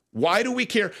 Why do we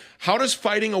care? How does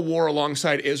fighting a war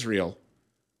alongside Israel,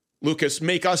 Lucas,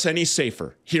 make us any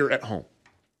safer here at home?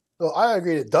 Well, I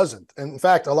agree it doesn't. In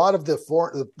fact, a lot of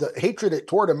the hatred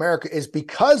toward America is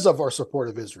because of our support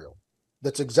of Israel.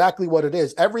 That's exactly what it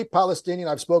is. Every Palestinian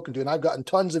I've spoken to, and I've gotten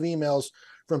tons of emails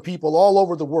from people all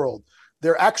over the world,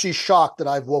 they're actually shocked that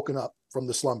I've woken up from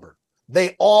the slumber.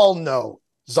 They all know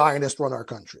Zionists run our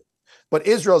country. But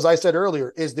Israel, as I said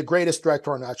earlier, is the greatest threat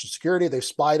to our national security. They've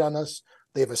spied on us.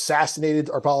 They've assassinated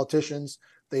our politicians.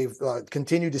 They've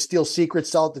continued to steal secrets,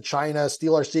 sell it to China,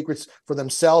 steal our secrets for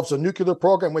themselves, a nuclear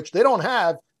program, which they don't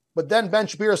have. But then Ben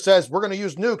Shapiro says, we're going to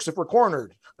use nukes if we're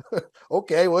cornered.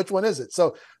 Okay, which one is it?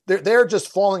 So they're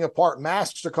just falling apart.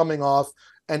 Masks are coming off.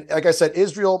 And like I said,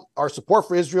 Israel, our support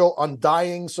for Israel,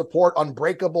 undying support,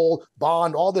 unbreakable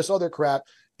bond, all this other crap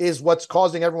is what's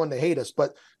causing everyone to hate us.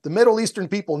 But the Middle Eastern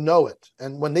people know it.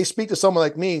 And when they speak to someone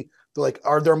like me, they're like,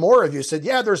 are there more of you? I said,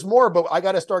 yeah, there's more, but I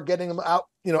got to start getting them out,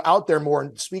 out there more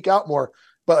and speak out more.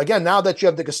 But again, now that you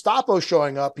have the Gestapo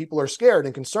showing up, people are scared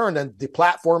and concerned, and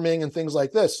deplatforming and things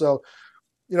like this. So,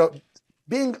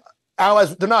 being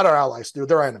allies, they're not our allies, dude.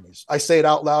 They're enemies. I say it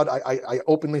out loud. I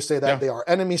openly say that. They are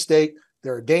enemy state.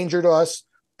 They're a danger to us,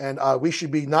 and we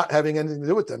should be not having anything to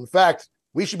do with them. In fact,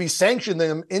 we should be sanctioning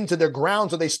them into their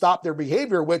ground so they stop their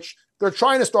behavior, which they're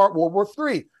trying to start World War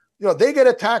III. They get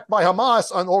attacked by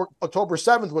Hamas on October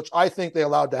 7th, which I think they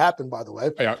allowed to happen, by the way.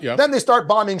 Yeah. Then they start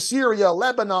bombing Syria,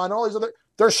 Lebanon, all these other.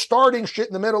 They're starting shit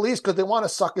in the Middle East because they want to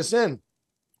suck us in.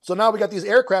 So now we got these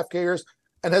aircraft carriers,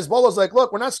 and Hezbollah's like,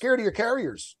 look, we're not scared of your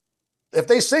carriers. If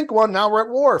they sink one, now we're at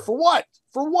war. For what?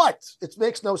 For what? It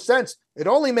makes no sense. It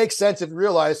only makes sense if you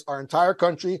realize our entire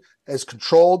country has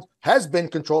been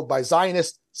controlled by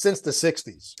Zionists since the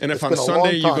 60s. And if on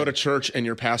Sunday you go to church and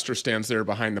your pastor stands there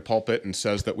behind the pulpit and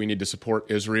says that we need to support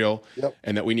Israel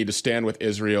and that we need to stand with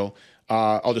Israel,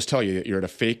 I'll just tell you that you're at a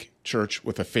fake church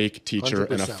with a fake teacher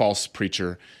 100%. And a false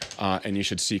preacher, and you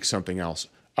should seek something else.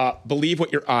 Believe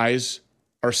what your eyes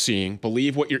are seeing.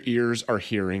 Believe what your ears are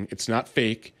hearing. It's not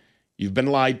fake. You've been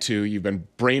lied to. You've been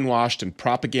brainwashed and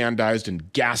propagandized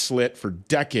and gaslit for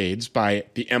decades by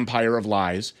the empire of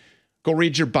lies. Go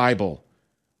read your Bible,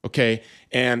 okay?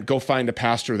 And go find a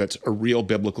pastor that's a real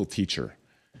biblical teacher.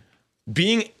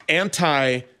 Being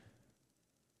anti-genocide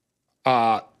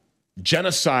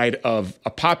of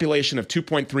a population of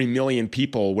 2.3 million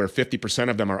people where 50%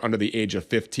 of them are under the age of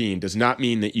 15 does not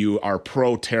mean that you are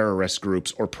pro-terrorist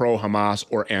groups or pro-Hamas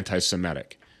or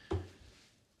anti-Semitic.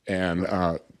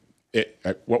 And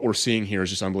what we're seeing here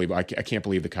is just unbelievable. I can't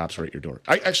believe the cops are at your door.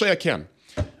 I can.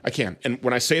 And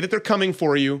when I say that they're coming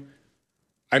for you,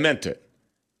 I meant it.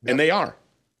 Yep. And they are.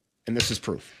 And this is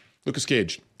proof. Lucas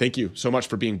Gage, thank you so much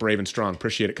for being brave and strong.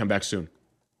 Appreciate it. Come back soon.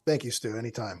 Thank you, Stu.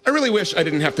 Anytime. I really wish I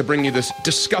didn't have to bring you this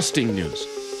disgusting news.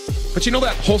 But you know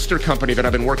that holster company that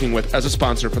I've been working with as a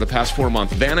sponsor for the past 4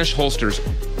 months, Vanish Holsters,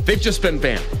 they've just been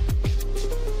banned.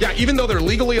 Yeah, even though they're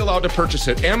legally allowed to purchase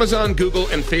it, Amazon, Google,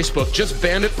 and Facebook just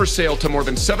banned it for sale to more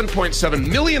than 7.7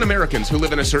 million Americans who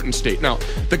live in a certain state. Now,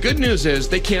 the good news is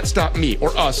they can't stop me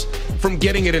or us from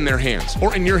getting it in their hands,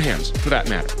 or in your hands, for that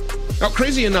matter. Now,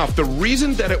 crazy enough, the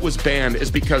reason that it was banned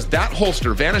is because that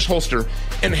holster, Vanish Holster,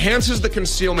 enhances the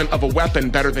concealment of a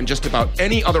weapon better than just about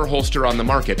any other holster on the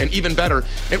market. And even better,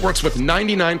 it works with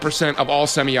 99% of all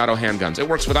semi-auto handguns. It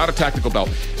works without a tactical belt.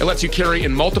 It lets you carry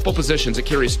in multiple positions. It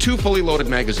carries 2 fully loaded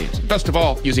magazines. Best of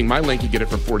all, using my link, you get it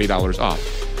for $40 off.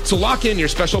 So lock in your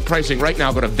special pricing right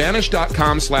now. Go to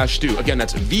vanish.com/Stu. Again,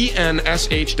 that's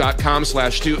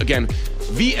vnsh.com/Stu. Again,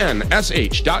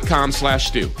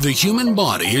 vnsh.com/Stu. The human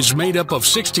body is made up of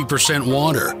 60%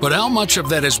 water, but how much of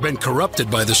that has been corrupted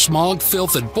by the smog,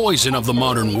 filth, and poison of the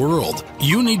modern world?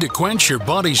 You need to quench your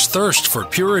body's thirst for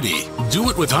purity. Do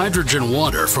it with hydrogen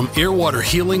water from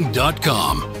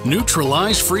airwaterhealing.com.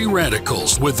 Neutralize free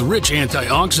radicals with rich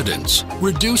antioxidants.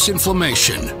 Reduce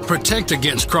inflammation. Protect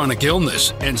against chronic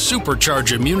illness and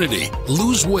supercharge immunity.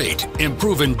 Lose weight.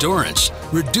 Improve endurance.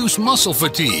 Reduce muscle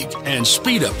fatigue and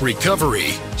speed up recovery.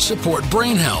 Support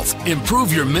brain health,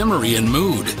 improve your memory and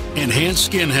mood, enhance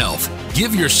skin health,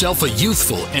 give yourself a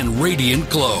youthful and radiant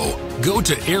glow. Go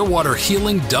to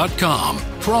airwaterhealing.com.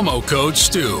 Promo code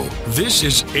STU. This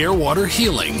is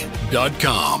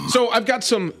airwaterhealing.com. So I've got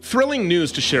some thrilling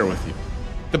news to share with you.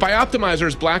 The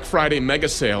Bioptimizer's Black Friday mega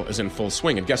sale is in full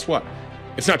swing, and guess what?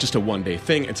 It's not just a one-day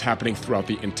thing, it's happening throughout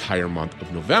the entire month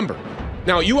of November.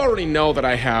 Now, you already know that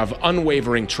I have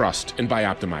unwavering trust in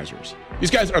Bioptimizers.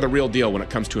 These guys are the real deal when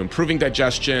it comes to improving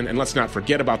digestion, and let's not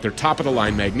forget about their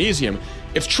top-of-the-line magnesium.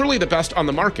 It's truly the best on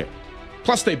the market.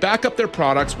 Plus, they back up their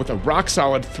products with a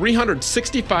rock-solid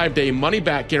 365-day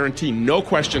money-back guarantee, no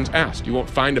questions asked. You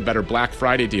won't find a better Black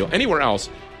Friday deal anywhere else,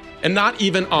 and not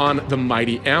even on the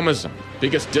mighty Amazon.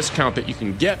 Biggest discount that you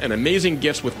can get and amazing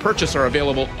gifts with purchase are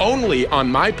available only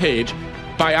on my page,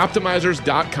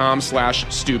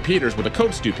 bioptimizers.com/Stu Peters with a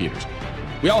code Stu Peters.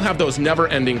 We all have those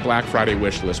never-ending Black Friday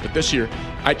wish lists, but this year,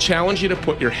 I challenge you to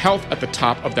put your health at the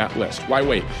top of that list. Why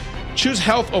wait? Choose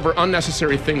health over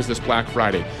unnecessary things this Black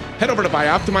Friday. Head over to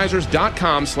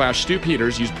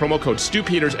bioptimizers.com/StuPeters. Use promo code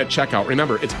StuPeters at checkout.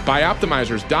 Remember, it's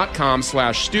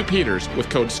bioptimizers.com/StuPeters with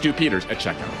code StuPeters at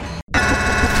checkout.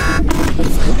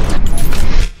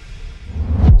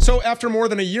 So after more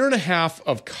than a year and a half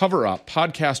of cover-up,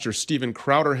 podcaster Steven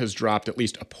Crowder has dropped at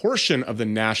least a portion of the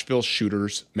Nashville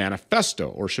shooters' manifesto,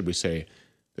 or should we say,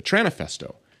 the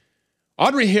Tranifesto.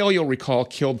 Audrey Hale, you'll recall,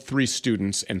 killed 3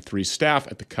 students and 3 staff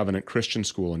at the Covenant Christian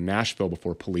School in Nashville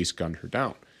before police gunned her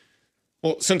down.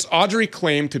 Well, since Audrey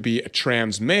claimed to be a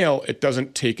trans male, it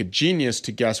doesn't take a genius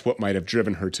to guess what might have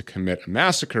driven her to commit a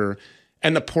massacre,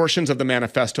 and the portions of the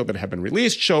manifesto that have been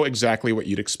released show exactly what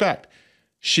you'd expect.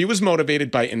 She was motivated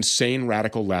by insane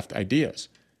radical left ideas.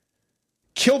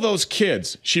 Kill those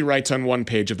kids, she writes on one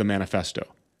page of the manifesto.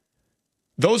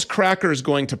 Those crackers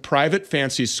going to private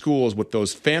fancy schools with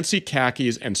those fancy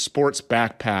khakis and sports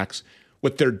backpacks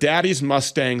with their daddy's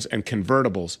Mustangs and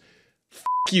convertibles. F***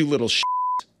 you little shit.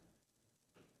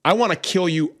 I want to kill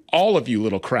you, all of you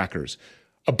little crackers.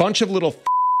 A bunch of little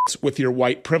f***s with your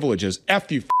white privileges.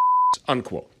 F you f***s,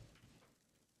 unquote.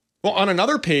 Well, on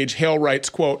another page, Hale writes,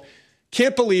 quote,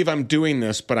 can't believe I'm doing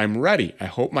this, but I'm ready. I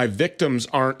hope my victims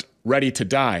aren't ready to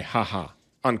die. Haha,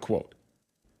 unquote.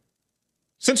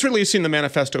 Since releasing the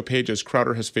manifesto pages,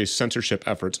 Crowder has faced censorship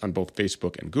efforts on both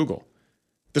Facebook and Google.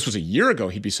 This was a year ago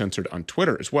he'd be censored on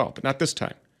Twitter as well, but not this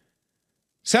time.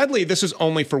 Sadly, this is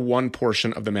only for one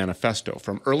portion of the manifesto.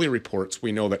 From early reports,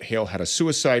 we know that Hale had a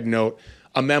suicide note,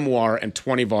 a memoir, and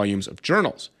 20 volumes of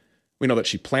journals. We know that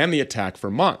she planned the attack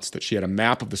for months, that she had a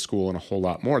map of the school and a whole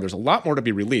lot more. There's a lot more to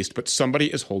be released, but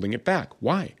somebody is holding it back.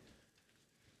 Why?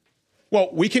 Well,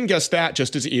 we can guess that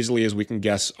just as easily as we can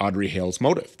guess Audrey Hale's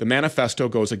motive. The manifesto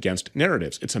goes against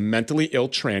narratives. It's a mentally ill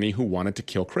tranny who wanted to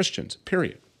kill Christians,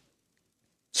 period.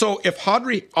 So if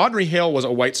Audrey Hale was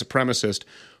a white supremacist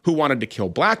who wanted to kill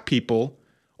black people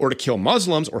or to kill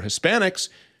Muslims or Hispanics,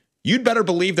 you'd better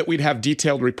believe that we'd have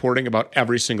detailed reporting about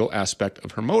every single aspect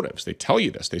of her motives. They tell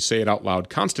you this. They say it out loud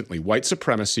constantly. White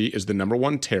supremacy is the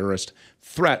 #1 terrorist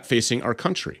threat facing our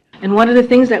country. And one of the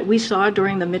things that we saw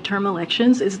during the midterm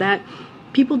elections is that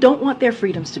people don't want their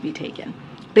freedoms to be taken.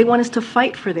 They want us to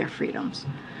fight for their freedoms.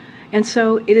 And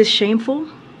so it is shameful,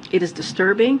 it is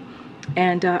disturbing,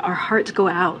 and our hearts go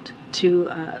out to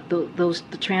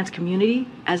the trans community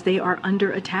as they are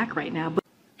under attack right now.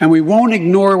 And we won't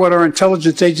ignore what our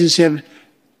intelligence agencies have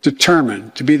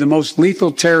determined to be the most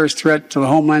lethal terrorist threat to the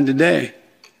homeland today.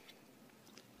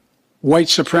 White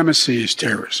supremacy is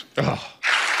terrorism. Oh.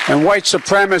 And white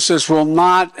supremacists will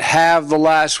not have the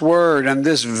last word. And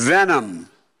this venom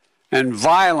and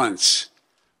violence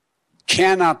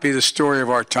cannot be the story of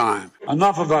our time.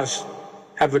 Enough of us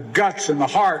have the guts and the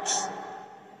hearts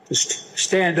to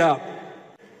stand up.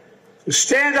 To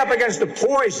stand up against the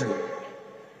poison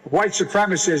of white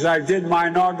supremacy, as I did my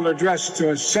inaugural address,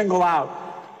 to single out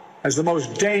as the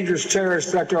most dangerous terrorist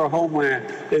threat to our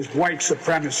homeland is white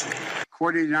supremacy.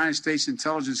 According to the United States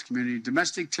intelligence community,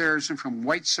 domestic terrorism from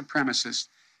white supremacists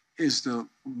is the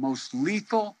most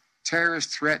lethal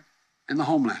terrorist threat in the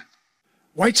homeland.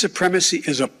 White supremacy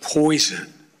is a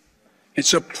poison.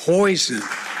 It's a poison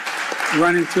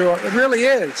running through it really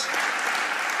is.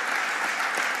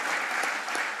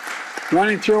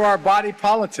 Running through our body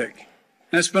politic.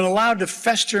 And it's been allowed to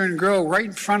fester and grow right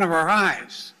in front of our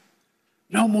eyes.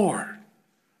 No more.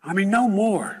 I mean, no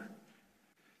more.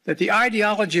 That the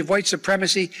ideology of white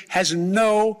supremacy has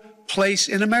no place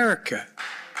in America.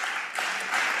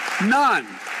 None.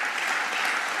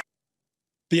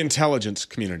 The intelligence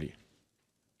community.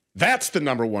 That's the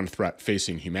 #1 threat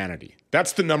facing humanity.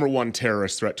 That's the #1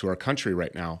 terrorist threat to our country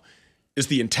right now, is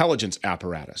the intelligence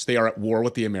apparatus. They are at war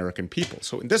with the American people.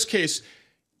 So in this case,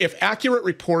 if accurate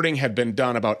reporting had been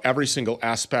done about every single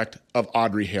aspect of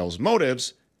Audrey Hale's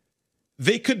motives,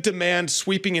 they could demand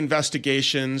sweeping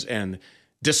investigations and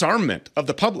disarmament of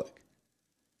the public.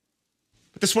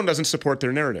 But this one doesn't support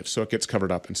their narrative, so it gets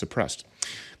covered up and suppressed.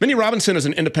 Minnie Robinson is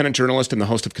an independent journalist and the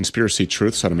host of Conspiracy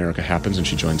Truths, How America Happens, and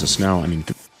she joins us now. I mean,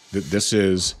 this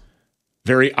is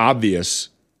very obvious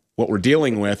what we're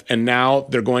dealing with, and now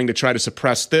they're going to try to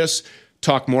suppress this,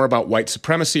 talk more about white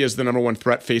supremacy as the #1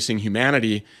 threat facing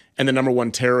humanity and the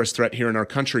 #1 terrorist threat here in our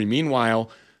country.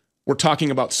 Meanwhile, we're talking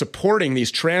about supporting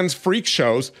these trans freak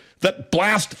shows that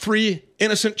blast 3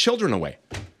 innocent children away.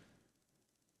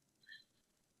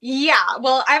 Yeah,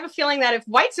 well, I have a feeling that if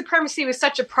white supremacy was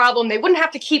such a problem, they wouldn't have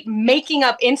to keep making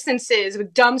up instances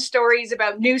with dumb stories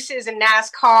about nooses and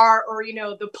NASCAR or,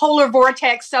 the polar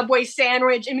vortex subway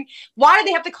sandwich. I mean, why do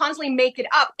they have to constantly make it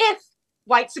up if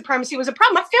white supremacy was a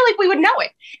problem? I feel like we would know it.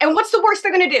 And what's the worst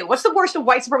they're going to do? What's the worst a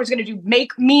white supremacist is going to do?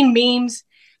 Make mean memes?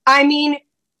 I mean,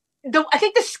 I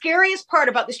think the scariest part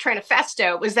about this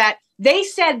manifesto was that they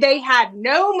said they had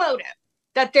no motive,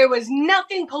 that there was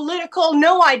nothing political,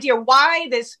 no idea why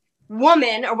this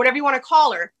woman, or whatever you want to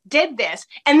call her, did this.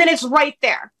 And then it's right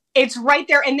there. It's right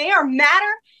there. And they are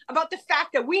madder about the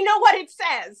fact that we know what it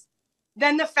says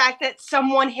than the fact that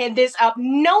someone hid this up,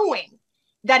 knowing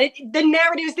that the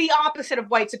narrative is the opposite of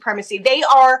white supremacy. They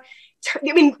are,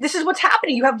 I mean, this is what's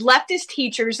happening. You have leftist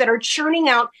teachers that are churning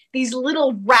out these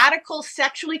little radical,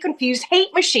 sexually confused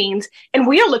hate machines, and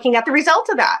we are looking at the result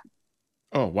of that.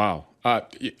 Oh, wow.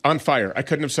 On fire. I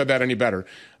couldn't have said that any better.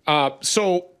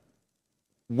 So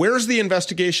where's the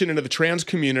investigation into the trans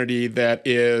community that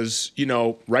is,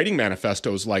 writing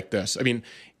manifestos like this? I mean,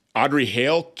 Audrey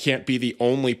Hale can't be the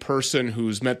only person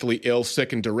who's mentally ill,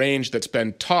 sick, and deranged that's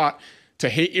been taught to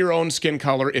hate your own skin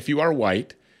color if you are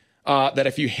white. That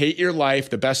if you hate your life,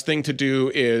 the best thing to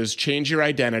do is change your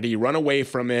identity, run away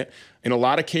from it. In a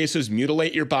lot of cases,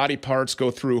 mutilate your body parts,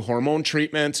 go through hormone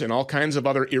treatments and all kinds of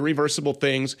other irreversible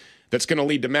things that's going to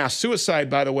lead to mass suicide,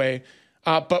 by the way.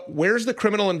 But where's the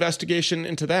criminal investigation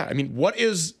into that? I mean,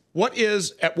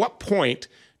 at what point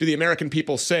do the American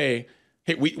people say,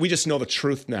 hey, we just know the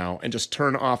truth now, and just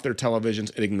turn off their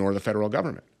televisions and ignore the federal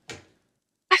government?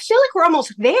 I feel like we're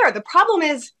almost there. The problem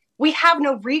is, we have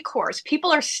no recourse.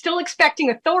 People are still expecting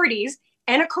authorities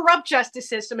and a corrupt justice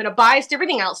system and a biased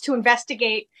everything else to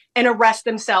investigate and arrest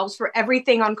themselves for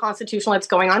everything unconstitutional that's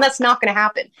going on. That's not going to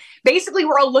happen. Basically,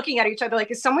 we're all looking at each other like,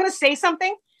 is someone going to say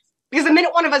something? Because the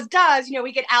minute one of us does,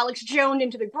 we get Alex Jones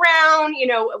into the ground,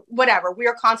 whatever. We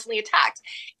are constantly attacked.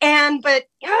 But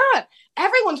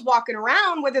everyone's walking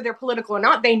around, whether they're political or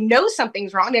not. They know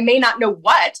something's wrong. They may not know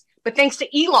what, but thanks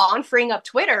to Elon freeing up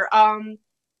Twitter,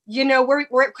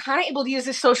 we're kind of able to use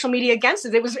this social media against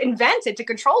us. It was invented to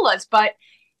control us, but,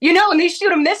 and they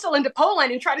shoot a missile into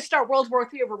Poland and try to start World War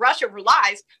III over Russia over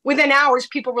lies. Within hours,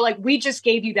 people were like, we just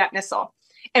gave you that missile.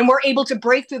 And we're able to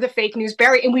break through the fake news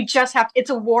barrier. And we just it's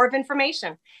a war of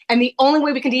information. And the only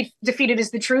way we can defeat it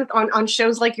is the truth on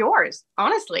shows like yours,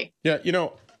 honestly. Yeah,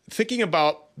 thinking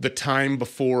about the time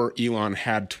before Elon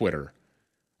had Twitter,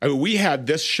 I mean, we had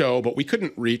this show, but we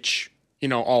couldn't reach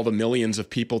all the millions of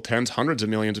people, tens, hundreds of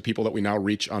millions of people that we now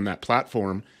reach on that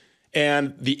platform.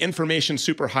 And the information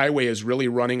superhighway is really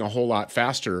running a whole lot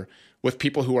faster with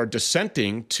people who are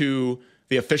dissenting to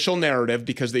the official narrative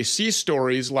because they see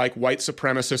stories like white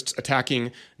supremacists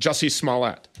attacking Jussie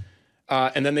Smollett.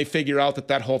 And then they figure out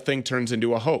that whole thing turns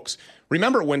into a hoax.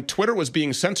 Remember, when Twitter was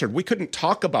being censored, we couldn't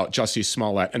talk about Jussie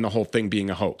Smollett and the whole thing being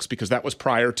a hoax because that was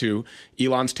prior to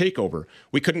Elon's takeover.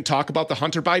 We couldn't talk about the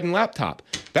Hunter Biden laptop.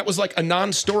 That was like a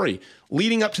non-story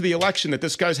leading up to the election, that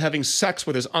this guy's having sex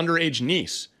with his underage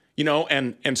niece,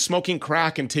 and smoking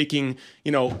crack and taking,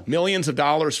 millions of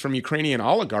dollars from Ukrainian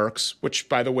oligarchs, which,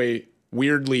 by the way,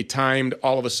 weirdly timed.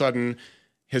 All of a sudden,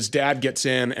 his dad gets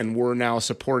in, and we're now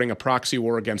supporting a proxy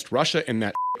war against Russia in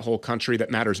that whole country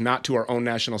that matters not to our own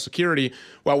national security,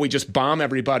 while we just bomb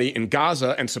everybody in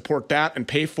Gaza and support that and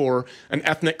pay for an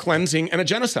ethnic cleansing and a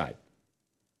genocide.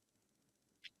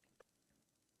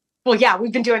 Well, yeah,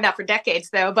 we've been doing that for decades,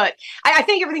 though. But I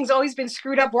think everything's always been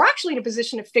screwed up. We're actually in a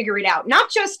position to figure it out.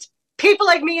 Not just people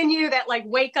like me and you that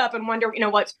wake up and wonder,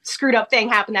 what screwed up thing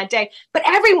happened that day. But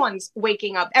everyone's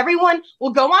waking up. Everyone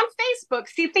will go on Facebook,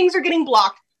 see things are getting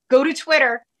blocked, go to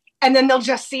Twitter, and then they'll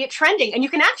just see it trending. And you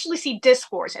can actually see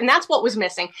discourse. And that's what was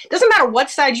missing. Doesn't matter what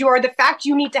side you are. The fact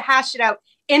you need to hash it out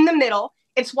in the middle.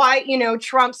 It's why,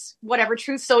 Trump's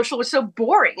Truth Social was so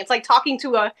boring. It's like talking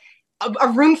to a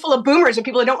room full of boomers and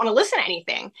people that don't want to listen to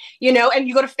anything, and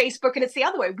you go to Facebook and it's the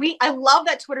other way. I love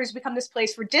that Twitter has become this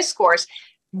place for discourse.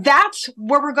 That's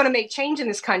where we're going to make change in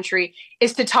this country,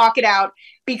 is to talk it out,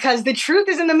 because the truth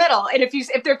is in the middle. And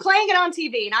if they're playing it on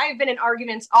TV, and I have been in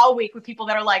arguments all week with people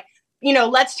that are like,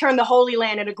 let's turn the Holy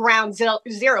Land into ground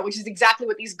zero, which is exactly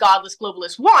what these godless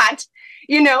globalists want.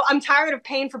 I'm tired of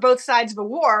paying for both sides of a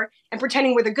war and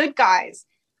pretending we're the good guys.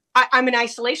 I'm an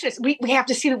isolationist. We have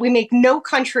to see that we make no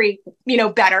country,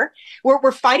 better.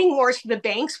 We're fighting wars for the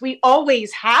banks. We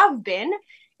always have been,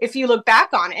 if you look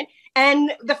back on it.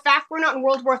 And the fact we're not in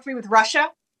World War III with Russia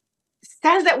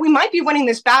says that we might be winning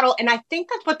this battle. And I think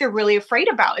that's what they're really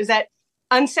afraid about, is that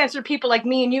uncensored people like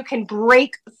me and you can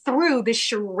break through this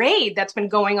charade that's been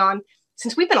going on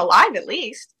since we've been alive, at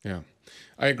least. Yeah,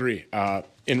 I agree.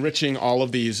 Enriching all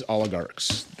of these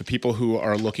oligarchs, the people who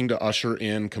are looking to usher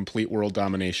in complete world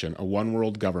domination, a one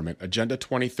world government, Agenda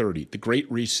 2030, the Great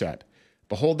Reset,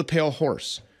 behold the pale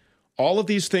horse. All of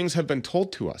these things have been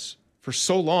told to us. For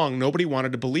so long, nobody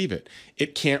wanted to believe it.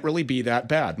 It can't really be that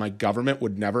bad. My government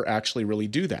would never actually really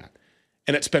do that.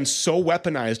 And it's been so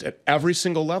weaponized at every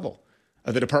single level.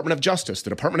 The Department of Justice,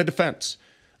 the Department of Defense,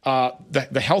 the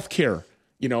healthcare,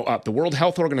 the World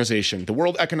Health Organization, the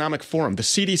World Economic Forum, the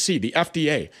CDC, the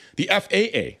FDA, the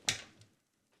FAA,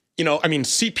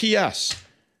 CPS,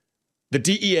 the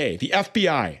DEA, the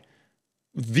FBI.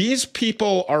 These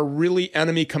people are really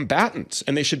enemy combatants,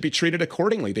 and they should be treated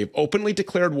accordingly. They've openly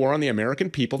declared war on the American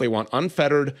people. They want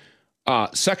unfettered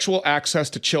sexual access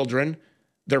to children.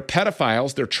 They're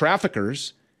pedophiles. They're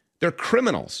traffickers. They're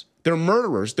criminals. They're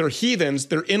murderers. They're heathens.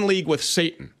 They're in league with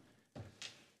Satan.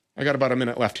 I got about a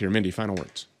minute left here. Mindy, final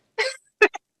words.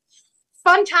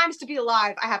 Fun times to be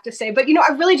alive, I have to say. But,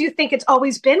 I really do think it's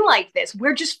always been like this.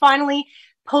 We're just finally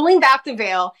pulling back the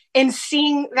veil and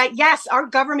seeing that, yes, our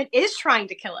government is trying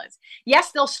to kill us.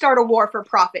 Yes, they'll start a war for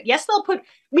profit. Yes, they'll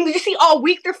you see all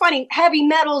week they're finding heavy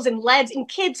metals and leads in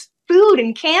kids' food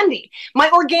and candy. My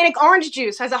organic orange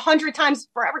juice has 100 times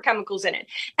forever chemicals in it.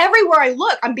 Everywhere I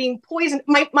look, I'm being poisoned.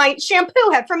 My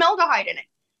shampoo had formaldehyde in it.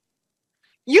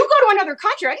 You go to another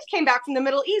country, I just came back from the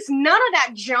Middle East, none of that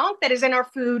junk that is in our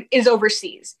food is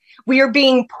overseas. We are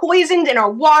being poisoned in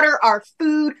our water, our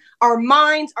food, our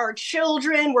minds, our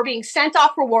children. We're being sent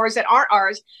off for wars that aren't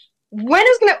ours. When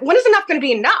is enough going to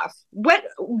be enough? What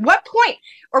point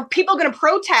are people going to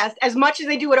protest as much as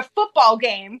they do at a football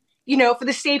game, for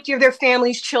the safety of their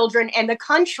families, children, and the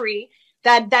country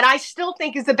that I still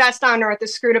think is the best on earth,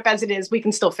 as screwed up as it is? We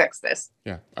can still fix this.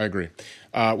 Yeah, I agree.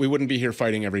 We wouldn't be here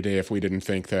fighting every day if we didn't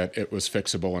think that it was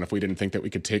fixable, and if we didn't think that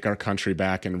we could take our country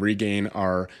back and regain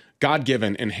our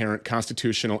God-given, inherent,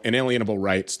 constitutional, inalienable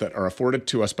rights that are afforded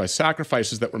to us by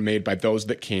sacrifices that were made by those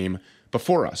that came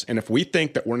before us. And if we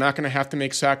think that we're not going to have to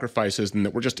make sacrifices and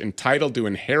that we're just entitled to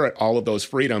inherit all of those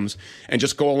freedoms and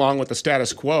just go along with the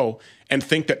status quo and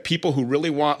think that people who really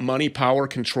want money, power,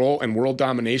 control, and world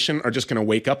domination are just going to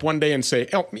wake up one day and say,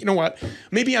 oh, you know what?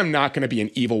 Maybe I'm not going to be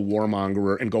an evil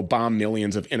warmonger and go bomb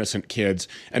millions of innocent kids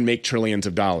and make trillions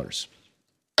of dollars.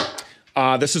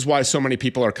 This is why so many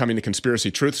people are coming to Conspiracy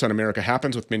Truths on America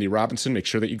Happens with Mindy Robinson. Make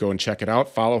sure that you go and check it out.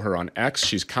 Follow her on X.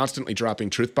 She's constantly dropping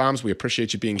truth bombs. We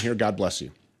appreciate you being here. God bless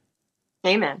you.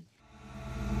 Amen.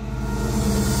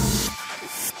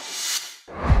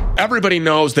 Everybody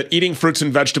knows that eating fruits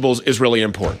and vegetables is really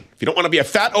important. If you don't want to be a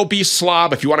fat, obese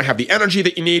slob, if you want to have the energy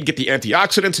that you need, get the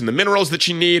antioxidants and the minerals that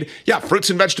you need, fruits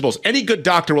and vegetables. Any good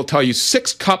doctor will tell you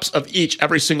 6 cups of each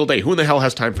every single day. Who in the hell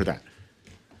has time for that?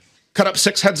 Cut up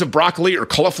 6 heads of broccoli or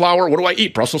cauliflower. What do I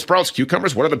eat? Brussels sprouts,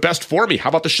 cucumbers. What are the best for me? How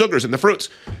about the sugars in the fruits?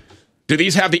 Do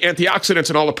these have the antioxidants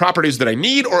and all the properties that I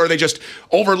need, or are they just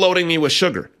overloading me with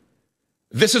sugar?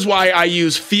 This is why I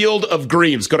use Field of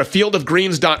Greens. Go to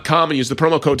fieldofgreens.com and use the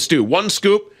promo code STU. 1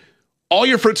 scoop, all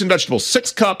your fruits and vegetables,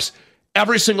 6 cups,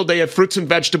 every single day of fruits and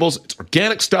vegetables. It's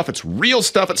organic stuff. It's real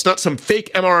stuff. It's not some fake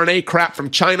mRNA crap from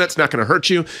China. It's not going to hurt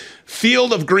you.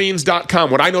 Fieldofgreens.com.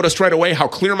 What I noticed right away, how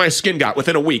clear my skin got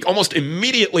within a week. Almost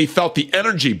immediately felt the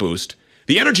energy boost.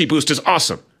 The energy boost is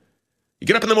awesome. You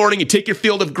get up in the morning, you take your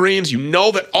Field of Greens, you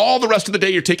know that all the rest of the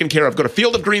day you're taken care of. Go to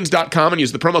fieldofgreens.com and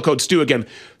use the promo code STU again.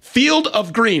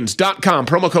 Fieldofgreens.com,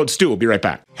 promo code STU. We'll be right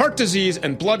back. Heart disease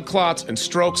and blood clots and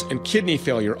strokes and kidney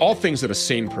failure, all things that a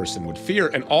sane person would fear,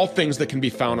 and all things that can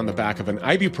be found on the back of an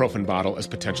ibuprofen bottle as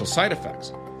potential side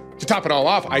effects. To top it all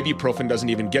off, ibuprofen doesn't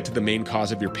even get to the main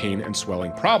cause of your pain and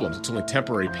swelling problems. It's only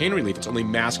temporary pain relief. It's only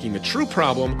masking the true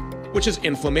problem, which is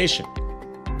inflammation.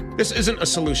 This isn't a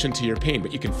solution to your pain,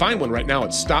 but you can find one right now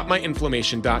at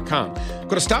stopmyinflammation.com. Go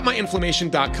to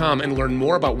stopmyinflammation.com and learn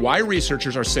more about why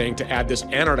researchers are saying to add this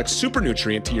Antarctic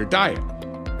supernutrient to your diet.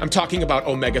 I'm talking about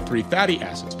omega-3 fatty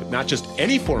acids, but not just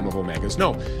any form of omegas.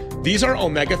 No, these are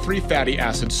omega-3 fatty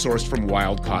acids sourced from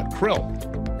wild-caught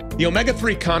krill. The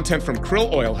omega-3 content from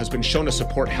krill oil has been shown to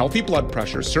support healthy blood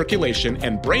pressure, circulation,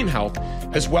 and brain health,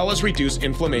 as well as reduce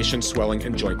inflammation, swelling,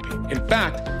 and joint pain. In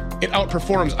fact, it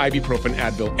outperforms ibuprofen,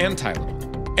 Advil, and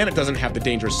Tylenol, and it doesn't have the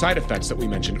dangerous side effects that we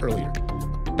mentioned earlier.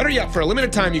 Better yet, for a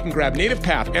limited time, you can grab Native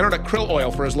Path Antarctic Krill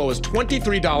Oil for as low as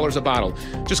 $23 a bottle.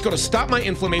 Just go to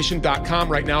stopmyinflammation.com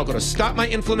right now. Go to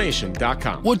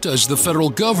stopmyinflammation.com. What does the federal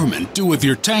government do with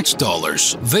your tax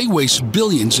dollars? They waste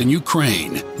billions in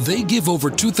Ukraine. They give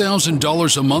over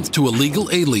 $2,000 a month to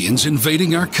illegal aliens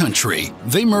invading our country.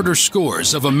 They murder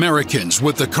scores of Americans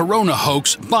with the corona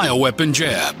hoax bioweapon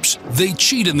jabs. They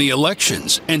cheat in the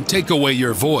elections and take away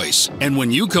your voice. And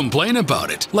when you complain about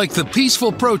it, like the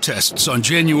peaceful protests on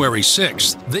January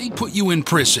 6th, they put you in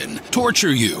prison,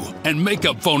 torture you, and make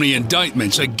up phony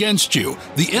indictments against you.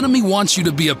 The enemy wants you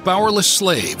to be a powerless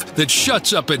slave that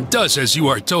shuts up and does as you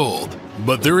are told.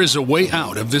 But there is a way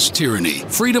out of this tyranny.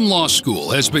 Freedom Law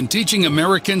School has been teaching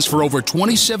Americans for over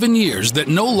 27 years that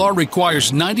no law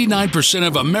requires 99%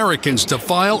 of Americans to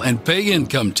file and pay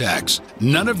income tax.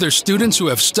 None of their students who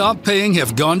have stopped paying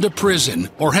have gone to prison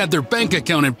or had their bank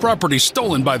account and property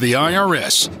stolen by the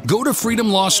IRS. Go to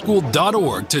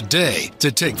freedomlawschool.org today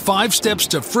to take 5 steps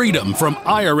to freedom from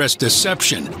IRS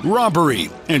deception, robbery,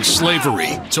 and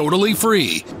slavery. Totally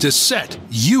free to set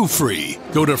you free.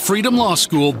 Go to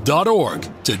freedomlawschool.org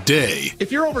today.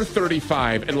 If you're over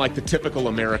 35 and like the typical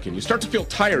American, you start to feel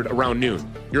tired around noon.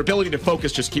 Your ability to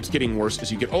focus just keeps getting worse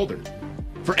as you get older.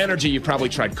 For energy, you've probably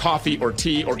tried coffee or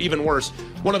tea, or even worse,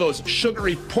 one of those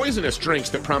sugary, poisonous drinks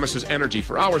that promises energy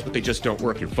for hours, but they just don't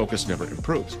work. Your focus never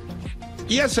improves.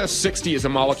 ESS60 is a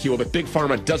molecule that Big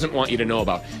Pharma doesn't want you to know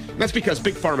about. And that's because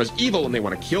Big Pharma is evil and they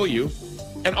want to kill you.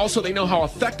 And also they know how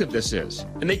effective this is.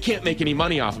 And they can't make any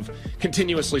money off of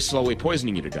continuously slowly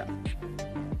poisoning you to death.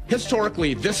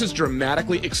 Historically, this is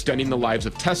dramatically extending the lives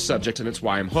of test subjects, and it's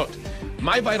why I'm hooked.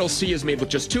 My Vital C is made with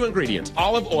just 2 ingredients,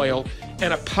 olive oil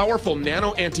and a powerful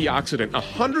nano antioxidant,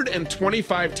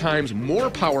 125 times more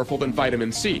powerful than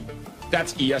vitamin C.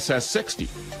 That's ESS60.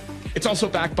 It's also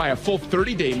backed by a full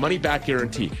 30-day money-back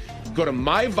guarantee. Go to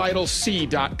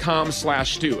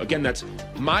myvitalc.com/stew. Again, that's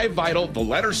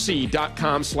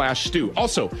myvital.c.com/stew.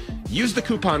 Also, use the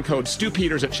coupon code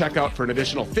StewPeters at checkout for an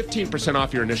additional 15%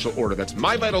 off your initial order. That's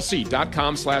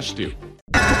myvitalc.com/stew.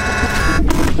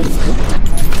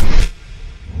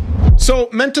 So,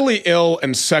 mentally ill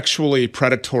and sexually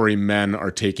predatory men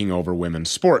are taking over women's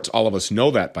sports. All of us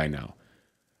know that by now.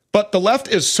 But the left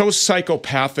is so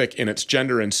psychopathic in its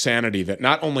gender insanity that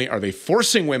not only are they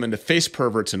forcing women to face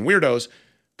perverts and weirdos,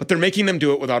 but they're making them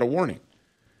do it without a warning.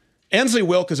 Ansley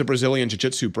Wilk is a Brazilian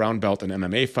jiu-jitsu brown belt and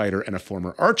MMA fighter and a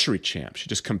former archery champ. She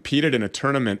just competed in a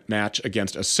tournament match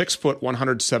against a 6-foot,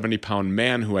 170-pound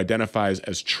man who identifies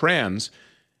as trans,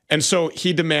 and so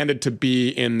he demanded to be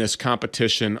in this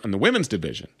competition in the women's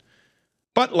division.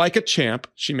 But like a champ,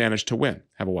 she managed to win.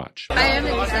 Have a watch. I am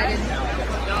excited.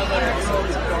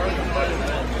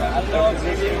 Blood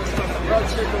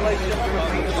circulation.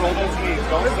 Roll those knees.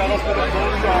 Don't settle for the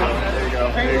full shot. There you go.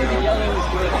 There you go.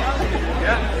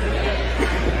 Yeah.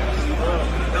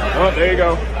 Oh, there you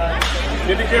go.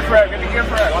 Get the gift wrap. Get the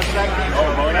gift wrap. Watch that. Oh,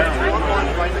 boy. That's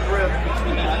 3-1. Find the grip.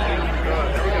 Good.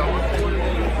 There we go.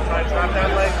 Try to stop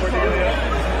that leg, Cordelia.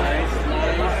 Nice.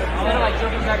 Instead of like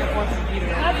jumping back and forth to beat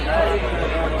it.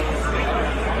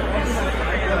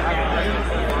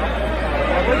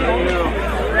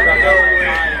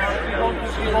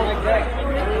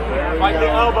 Fight the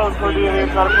elbows, Cordelia.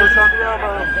 Try to push on the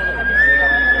elbows.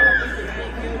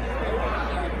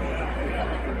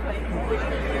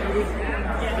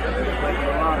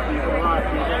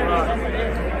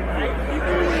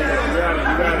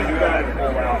 You got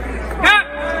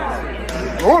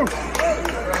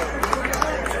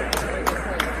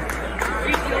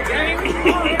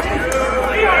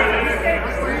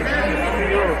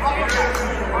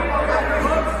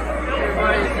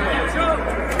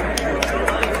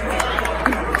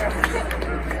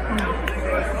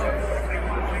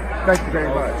Thank you very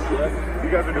much.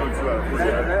 You guys are doing swell.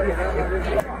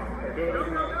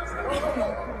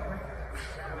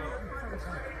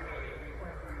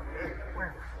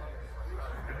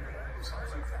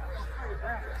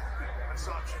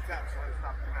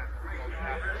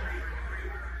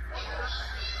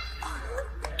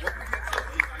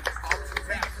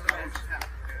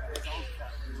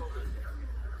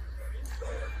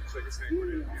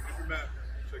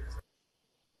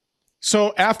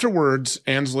 So afterwards,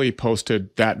 Ansley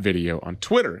posted that video on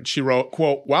Twitter, and she wrote,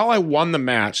 quote, "While I won the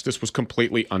match, this was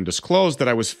completely undisclosed that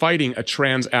I was fighting a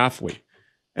trans athlete,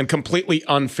 and completely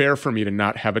unfair for me to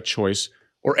not have a choice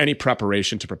or any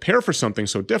preparation to prepare for something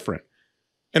so different,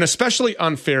 and especially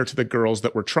unfair to the girls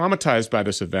that were traumatized by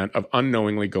this event of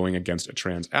unknowingly going against a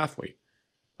trans athlete,"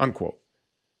 unquote.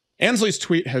 Ansley's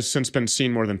tweet has since been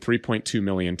seen more than 3.2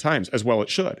 million times, as well it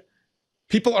should.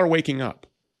 People are waking up.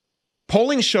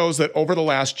 Polling shows that over the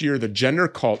last year, the gender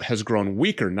cult has grown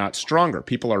weaker, not stronger.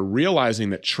 People are realizing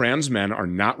that trans men are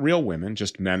not real women,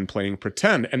 just men playing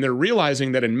pretend. And they're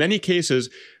realizing that in many cases,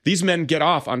 these men get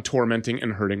off on tormenting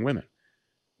and hurting women.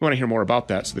 We want to hear more about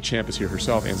that, so the champ is here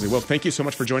herself, Ansley Wilk. Thank you so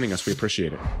much for joining us. We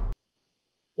appreciate it.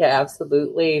 Yeah,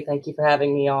 absolutely. Thank you for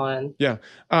having me on. Yeah.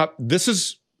 This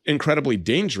is incredibly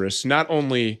dangerous, not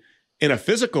only in a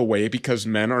physical way, because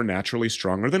men are naturally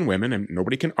stronger than women, and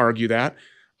nobody can argue that,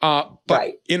 but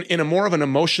right. in a more of an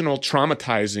emotional,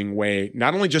 traumatizing way,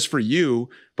 not only just for you,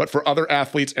 but for other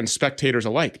athletes and spectators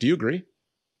alike. Do you agree?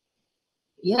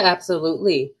 Yeah,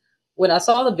 absolutely. When I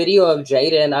saw the video of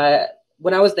Jaden,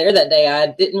 when I was there that day, I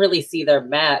didn't really see their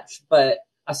match, but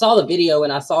I saw the video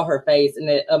and I saw her face, and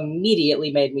it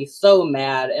immediately made me so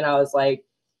mad. And I was like,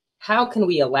 how can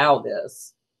we allow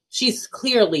this? She's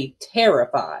clearly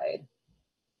terrified.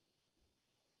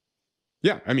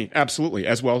 Yeah, I mean, absolutely.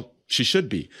 As well, she should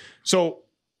be. So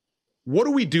what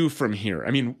do we do from here?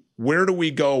 I mean, where do we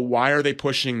go? Why are they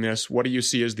pushing this? What do you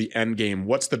see as the end game?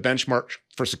 What's the benchmark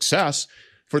for success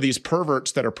for these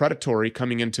perverts that are predatory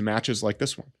coming into matches like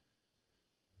this one?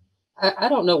 I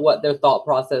don't know what their thought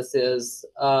process is.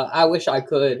 I wish I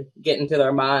could get into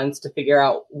their minds to figure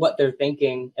out what they're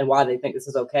thinking and why they think this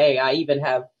is okay. I even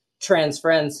have trans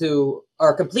friends who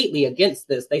are completely against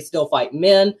this. They still fight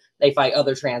men, they fight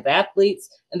other trans athletes,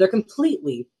 and they're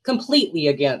completely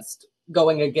against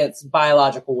going against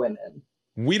biological women.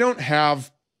 We don't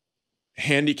have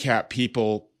handicapped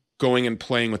people going and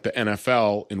playing with the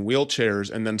NFL in wheelchairs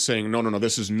and then saying, no,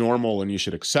 this is normal and you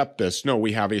should accept this. No,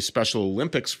 we have a Special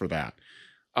Olympics for that.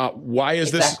 Why is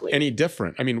this any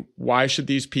different? I mean, why should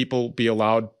these people be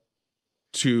allowed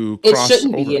to cross over? It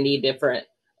shouldn't be any different.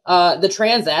 The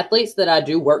trans athletes that I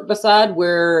do work beside,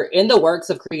 we're in the works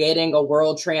of creating a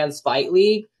world trans fight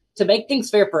league to make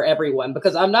things fair for everyone,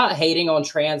 because I'm not hating on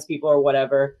trans people or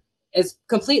whatever. It's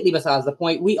completely besides the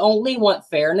point. We only want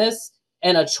fairness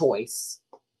and a choice.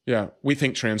 Yeah, we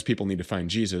think trans people need to find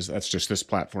Jesus. That's just this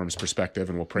platform's perspective,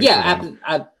 and we'll pray for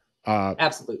them.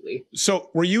 Absolutely.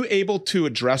 So were you able to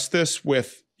address this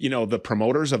with, the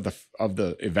promoters of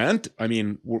the event? I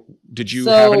mean, did you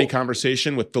have any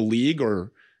conversation with the league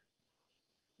or?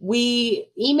 We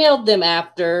emailed them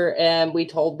after and we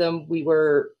told them we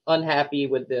were unhappy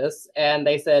with this. And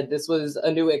they said this was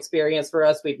a new experience for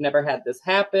us. We've never had this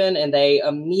happen. And they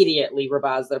immediately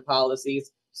revised their policies.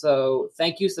 So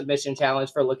thank you, Submission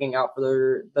Challenge, for looking out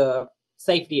for the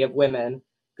safety of women,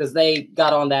 because they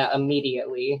got on that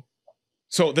immediately.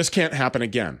 So this can't happen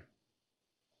again?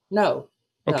 No.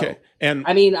 Okay. And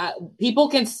I mean, people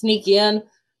can sneak in,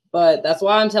 but that's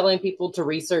why I'm telling people to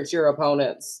research your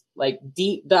opponents, like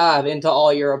deep dive into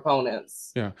all your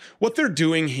opponents. Yeah. What they're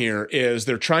doing here is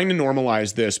they're trying to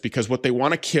normalize this because what they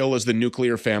want to kill is the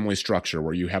nuclear family structure,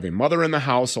 where you have a mother in the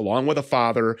house along with a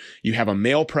father, you have a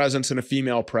male presence and a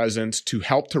female presence to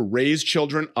help to raise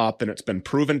children up. And it's been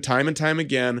proven time and time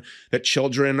again that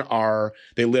children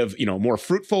they live, more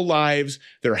fruitful lives.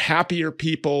 They're happier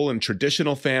people in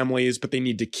traditional families, but they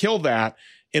need to kill that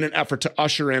in an effort to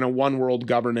usher in a one world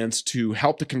governance to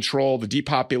help to control the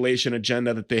depopulation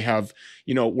agenda that they have,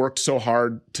 worked so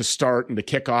hard to start and to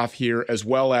kick off here, as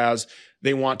well as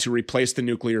they want to replace the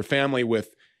nuclear family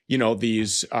with,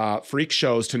 these freak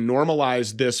shows to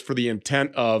normalize this for the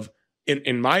intent of,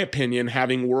 in my opinion,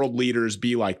 having world leaders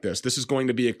be like this. This is going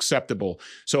to be acceptable.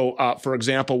 So, for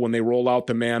example, when they roll out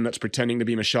the man that's pretending to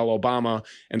be Michelle Obama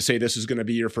and say this is going to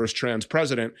be your first trans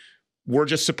president, we're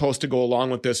just supposed to go along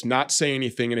with this, not say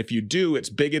anything. And if you do, it's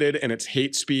bigoted and it's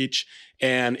hate speech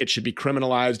and it should be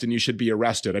criminalized and you should be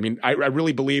arrested. I mean, I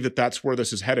really believe that that's where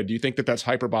this is headed. Do you think that that's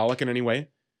hyperbolic in any way?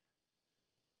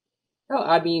 No,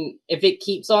 I mean, if it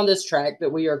keeps on this track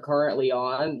that we are currently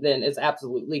on, then it's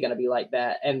absolutely going to be like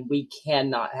that. And we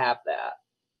cannot have that.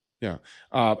 Yeah.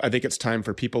 I think it's time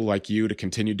for people like you to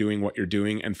continue doing what you're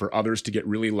doing and for others to get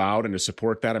really loud and to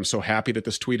support that. I'm so happy that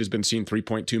this tweet has been seen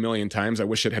 3.2 million times. I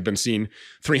wish it had been seen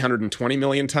 320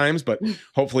 million times, but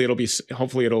hopefully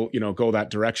it'll go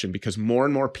that direction, because more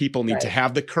and more people need to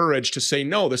have the courage to say,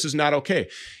 no, this is not okay.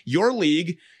 Your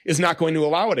league is not going to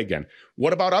allow it again.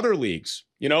 What about other leagues?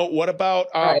 What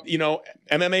about,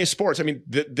 MMA sports? I mean,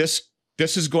 this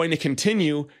is going to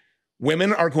continue.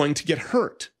 Women are going to get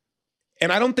hurt.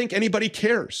 And I don't think anybody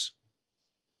cares.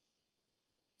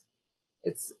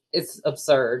 It's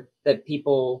absurd that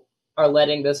people are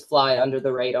letting this fly under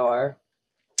the radar.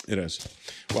 It is.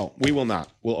 Well, we will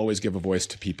not. We'll always give a voice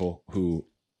to people who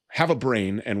have a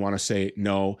brain and want to say,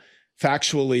 no,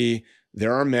 factually,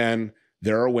 there are men,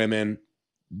 there are women.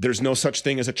 There's no such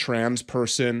thing as a trans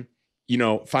person.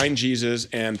 Find Jesus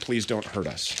and please don't hurt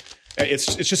us.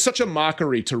 It's just such a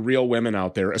mockery to real women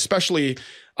out there, especially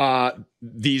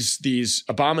these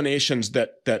abominations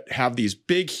that have these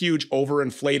big, huge,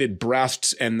 overinflated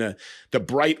breasts and the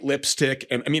bright lipstick.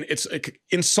 And I mean, it's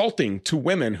insulting to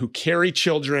women who carry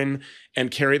children and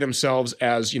carry themselves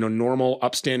as, normal,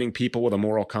 upstanding people with a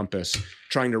moral compass,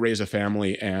 trying to raise a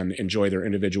family and enjoy their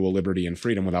individual liberty and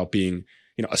freedom without being,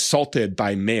 assaulted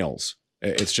by males.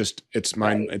 It's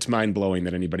mind blowing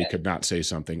that anybody could not say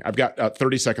something. I've got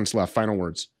 30 seconds left. Final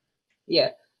words. Yeah.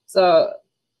 So,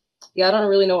 I don't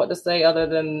really know what to say other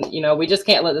than, we just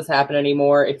can't let this happen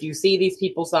anymore. If you see these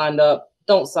people signed up,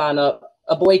 don't sign up.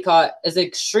 A boycott is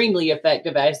extremely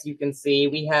effective, as you can see.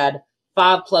 We had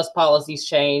 5+ policies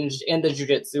changed in the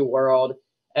jiu-jitsu world.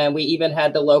 And we even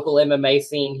had the local MMA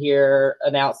scene here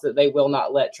announce that they will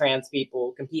not let trans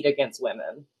people compete against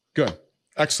women. Good.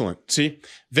 Excellent. See,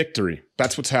 victory.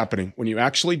 That's what's happening. When you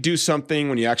actually do something,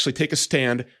 when you actually take a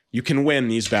stand, you can win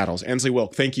these battles. Ansley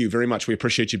Wilk, thank you very much. We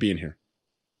appreciate you being here.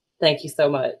 Thank you so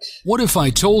much. What if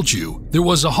I told you there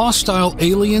was a hostile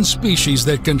alien species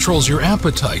that controls your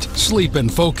appetite, sleep,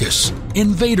 and focus?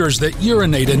 Invaders that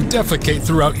urinate and defecate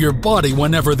throughout your body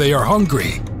whenever they are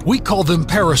hungry. We call them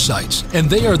parasites, and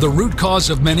they are the root cause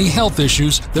of many health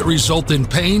issues that result in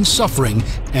pain, suffering,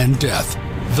 and death.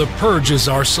 The Purge is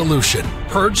our solution.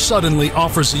 Purge Suddenly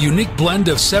offers a unique blend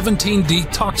of 17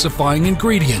 detoxifying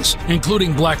ingredients,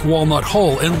 including black walnut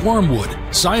hull and wormwood,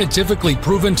 scientifically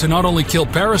proven to not only kill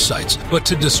parasites, but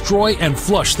to destroy and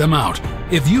flush them out.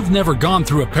 If you've never gone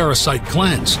through a parasite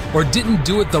cleanse or didn't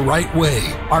do it the right way,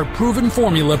 our proven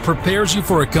formula prepares you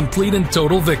for a complete and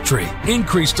total victory.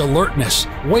 Increased alertness,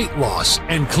 weight loss,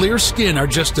 and clear skin are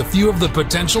just a few of the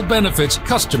potential benefits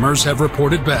customers have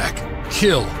reported back.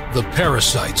 Kill the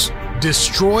parasites,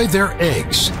 destroy their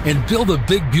eggs, and build a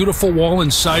big, beautiful wall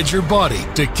inside your body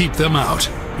to keep them out.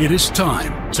 It is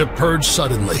time to purge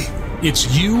suddenly.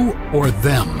 It's you or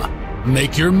them.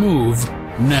 Make your move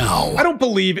now. I don't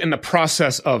believe in the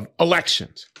process of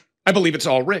elections. I believe it's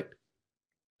all rigged.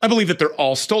 I believe that they're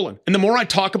all stolen. And the more I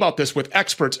talk about this with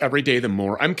experts every day, the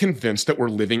more I'm convinced that we're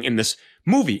living in this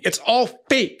movie. It's all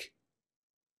fake.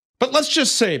 But let's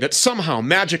just say that somehow,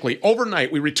 magically,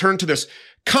 overnight, we return to this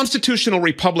constitutional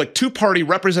republic, two-party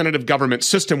representative government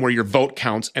system where your vote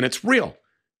counts and it's real.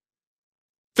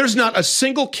 There's not a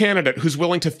single candidate who's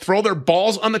willing to throw their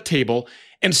balls on the table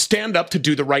and stand up to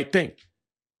do the right thing.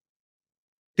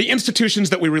 The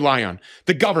institutions that we rely on,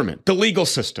 the government, the legal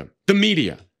system, the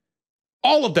media,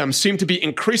 all of them seem to be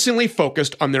increasingly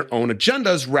focused on their own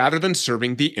agendas rather than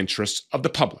serving the interests of the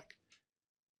public.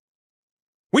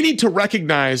 We need to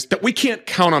recognize that we can't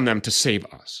count on them to save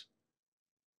us.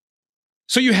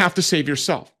 So you have to save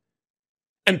yourself.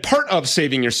 And part of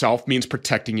saving yourself means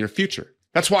protecting your future.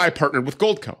 That's why I partnered with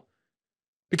Goldco.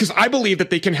 Because I believe that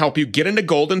they can help you get into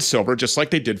gold and silver just like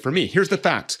they did for me. Here's the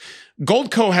facts.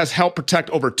 Goldco has helped protect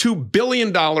over $2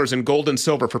 billion in gold and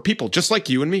silver for people just like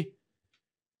you and me.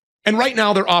 And right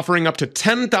now they're offering up to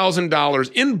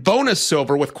 $10,000 in bonus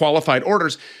silver with qualified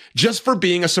orders just for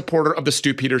being a supporter of the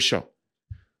Stu Peters Show.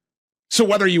 So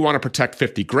whether you want to protect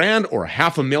 50 grand or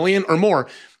 $500,000 or more,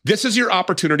 this is your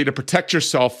opportunity to protect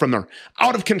yourself from their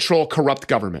out-of-control, corrupt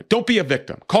government. Don't be a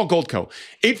victim. Call Goldco.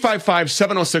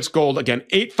 855-706-GOLD. Again,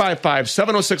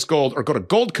 855-706-GOLD or go to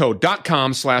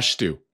goldco.com/Stu.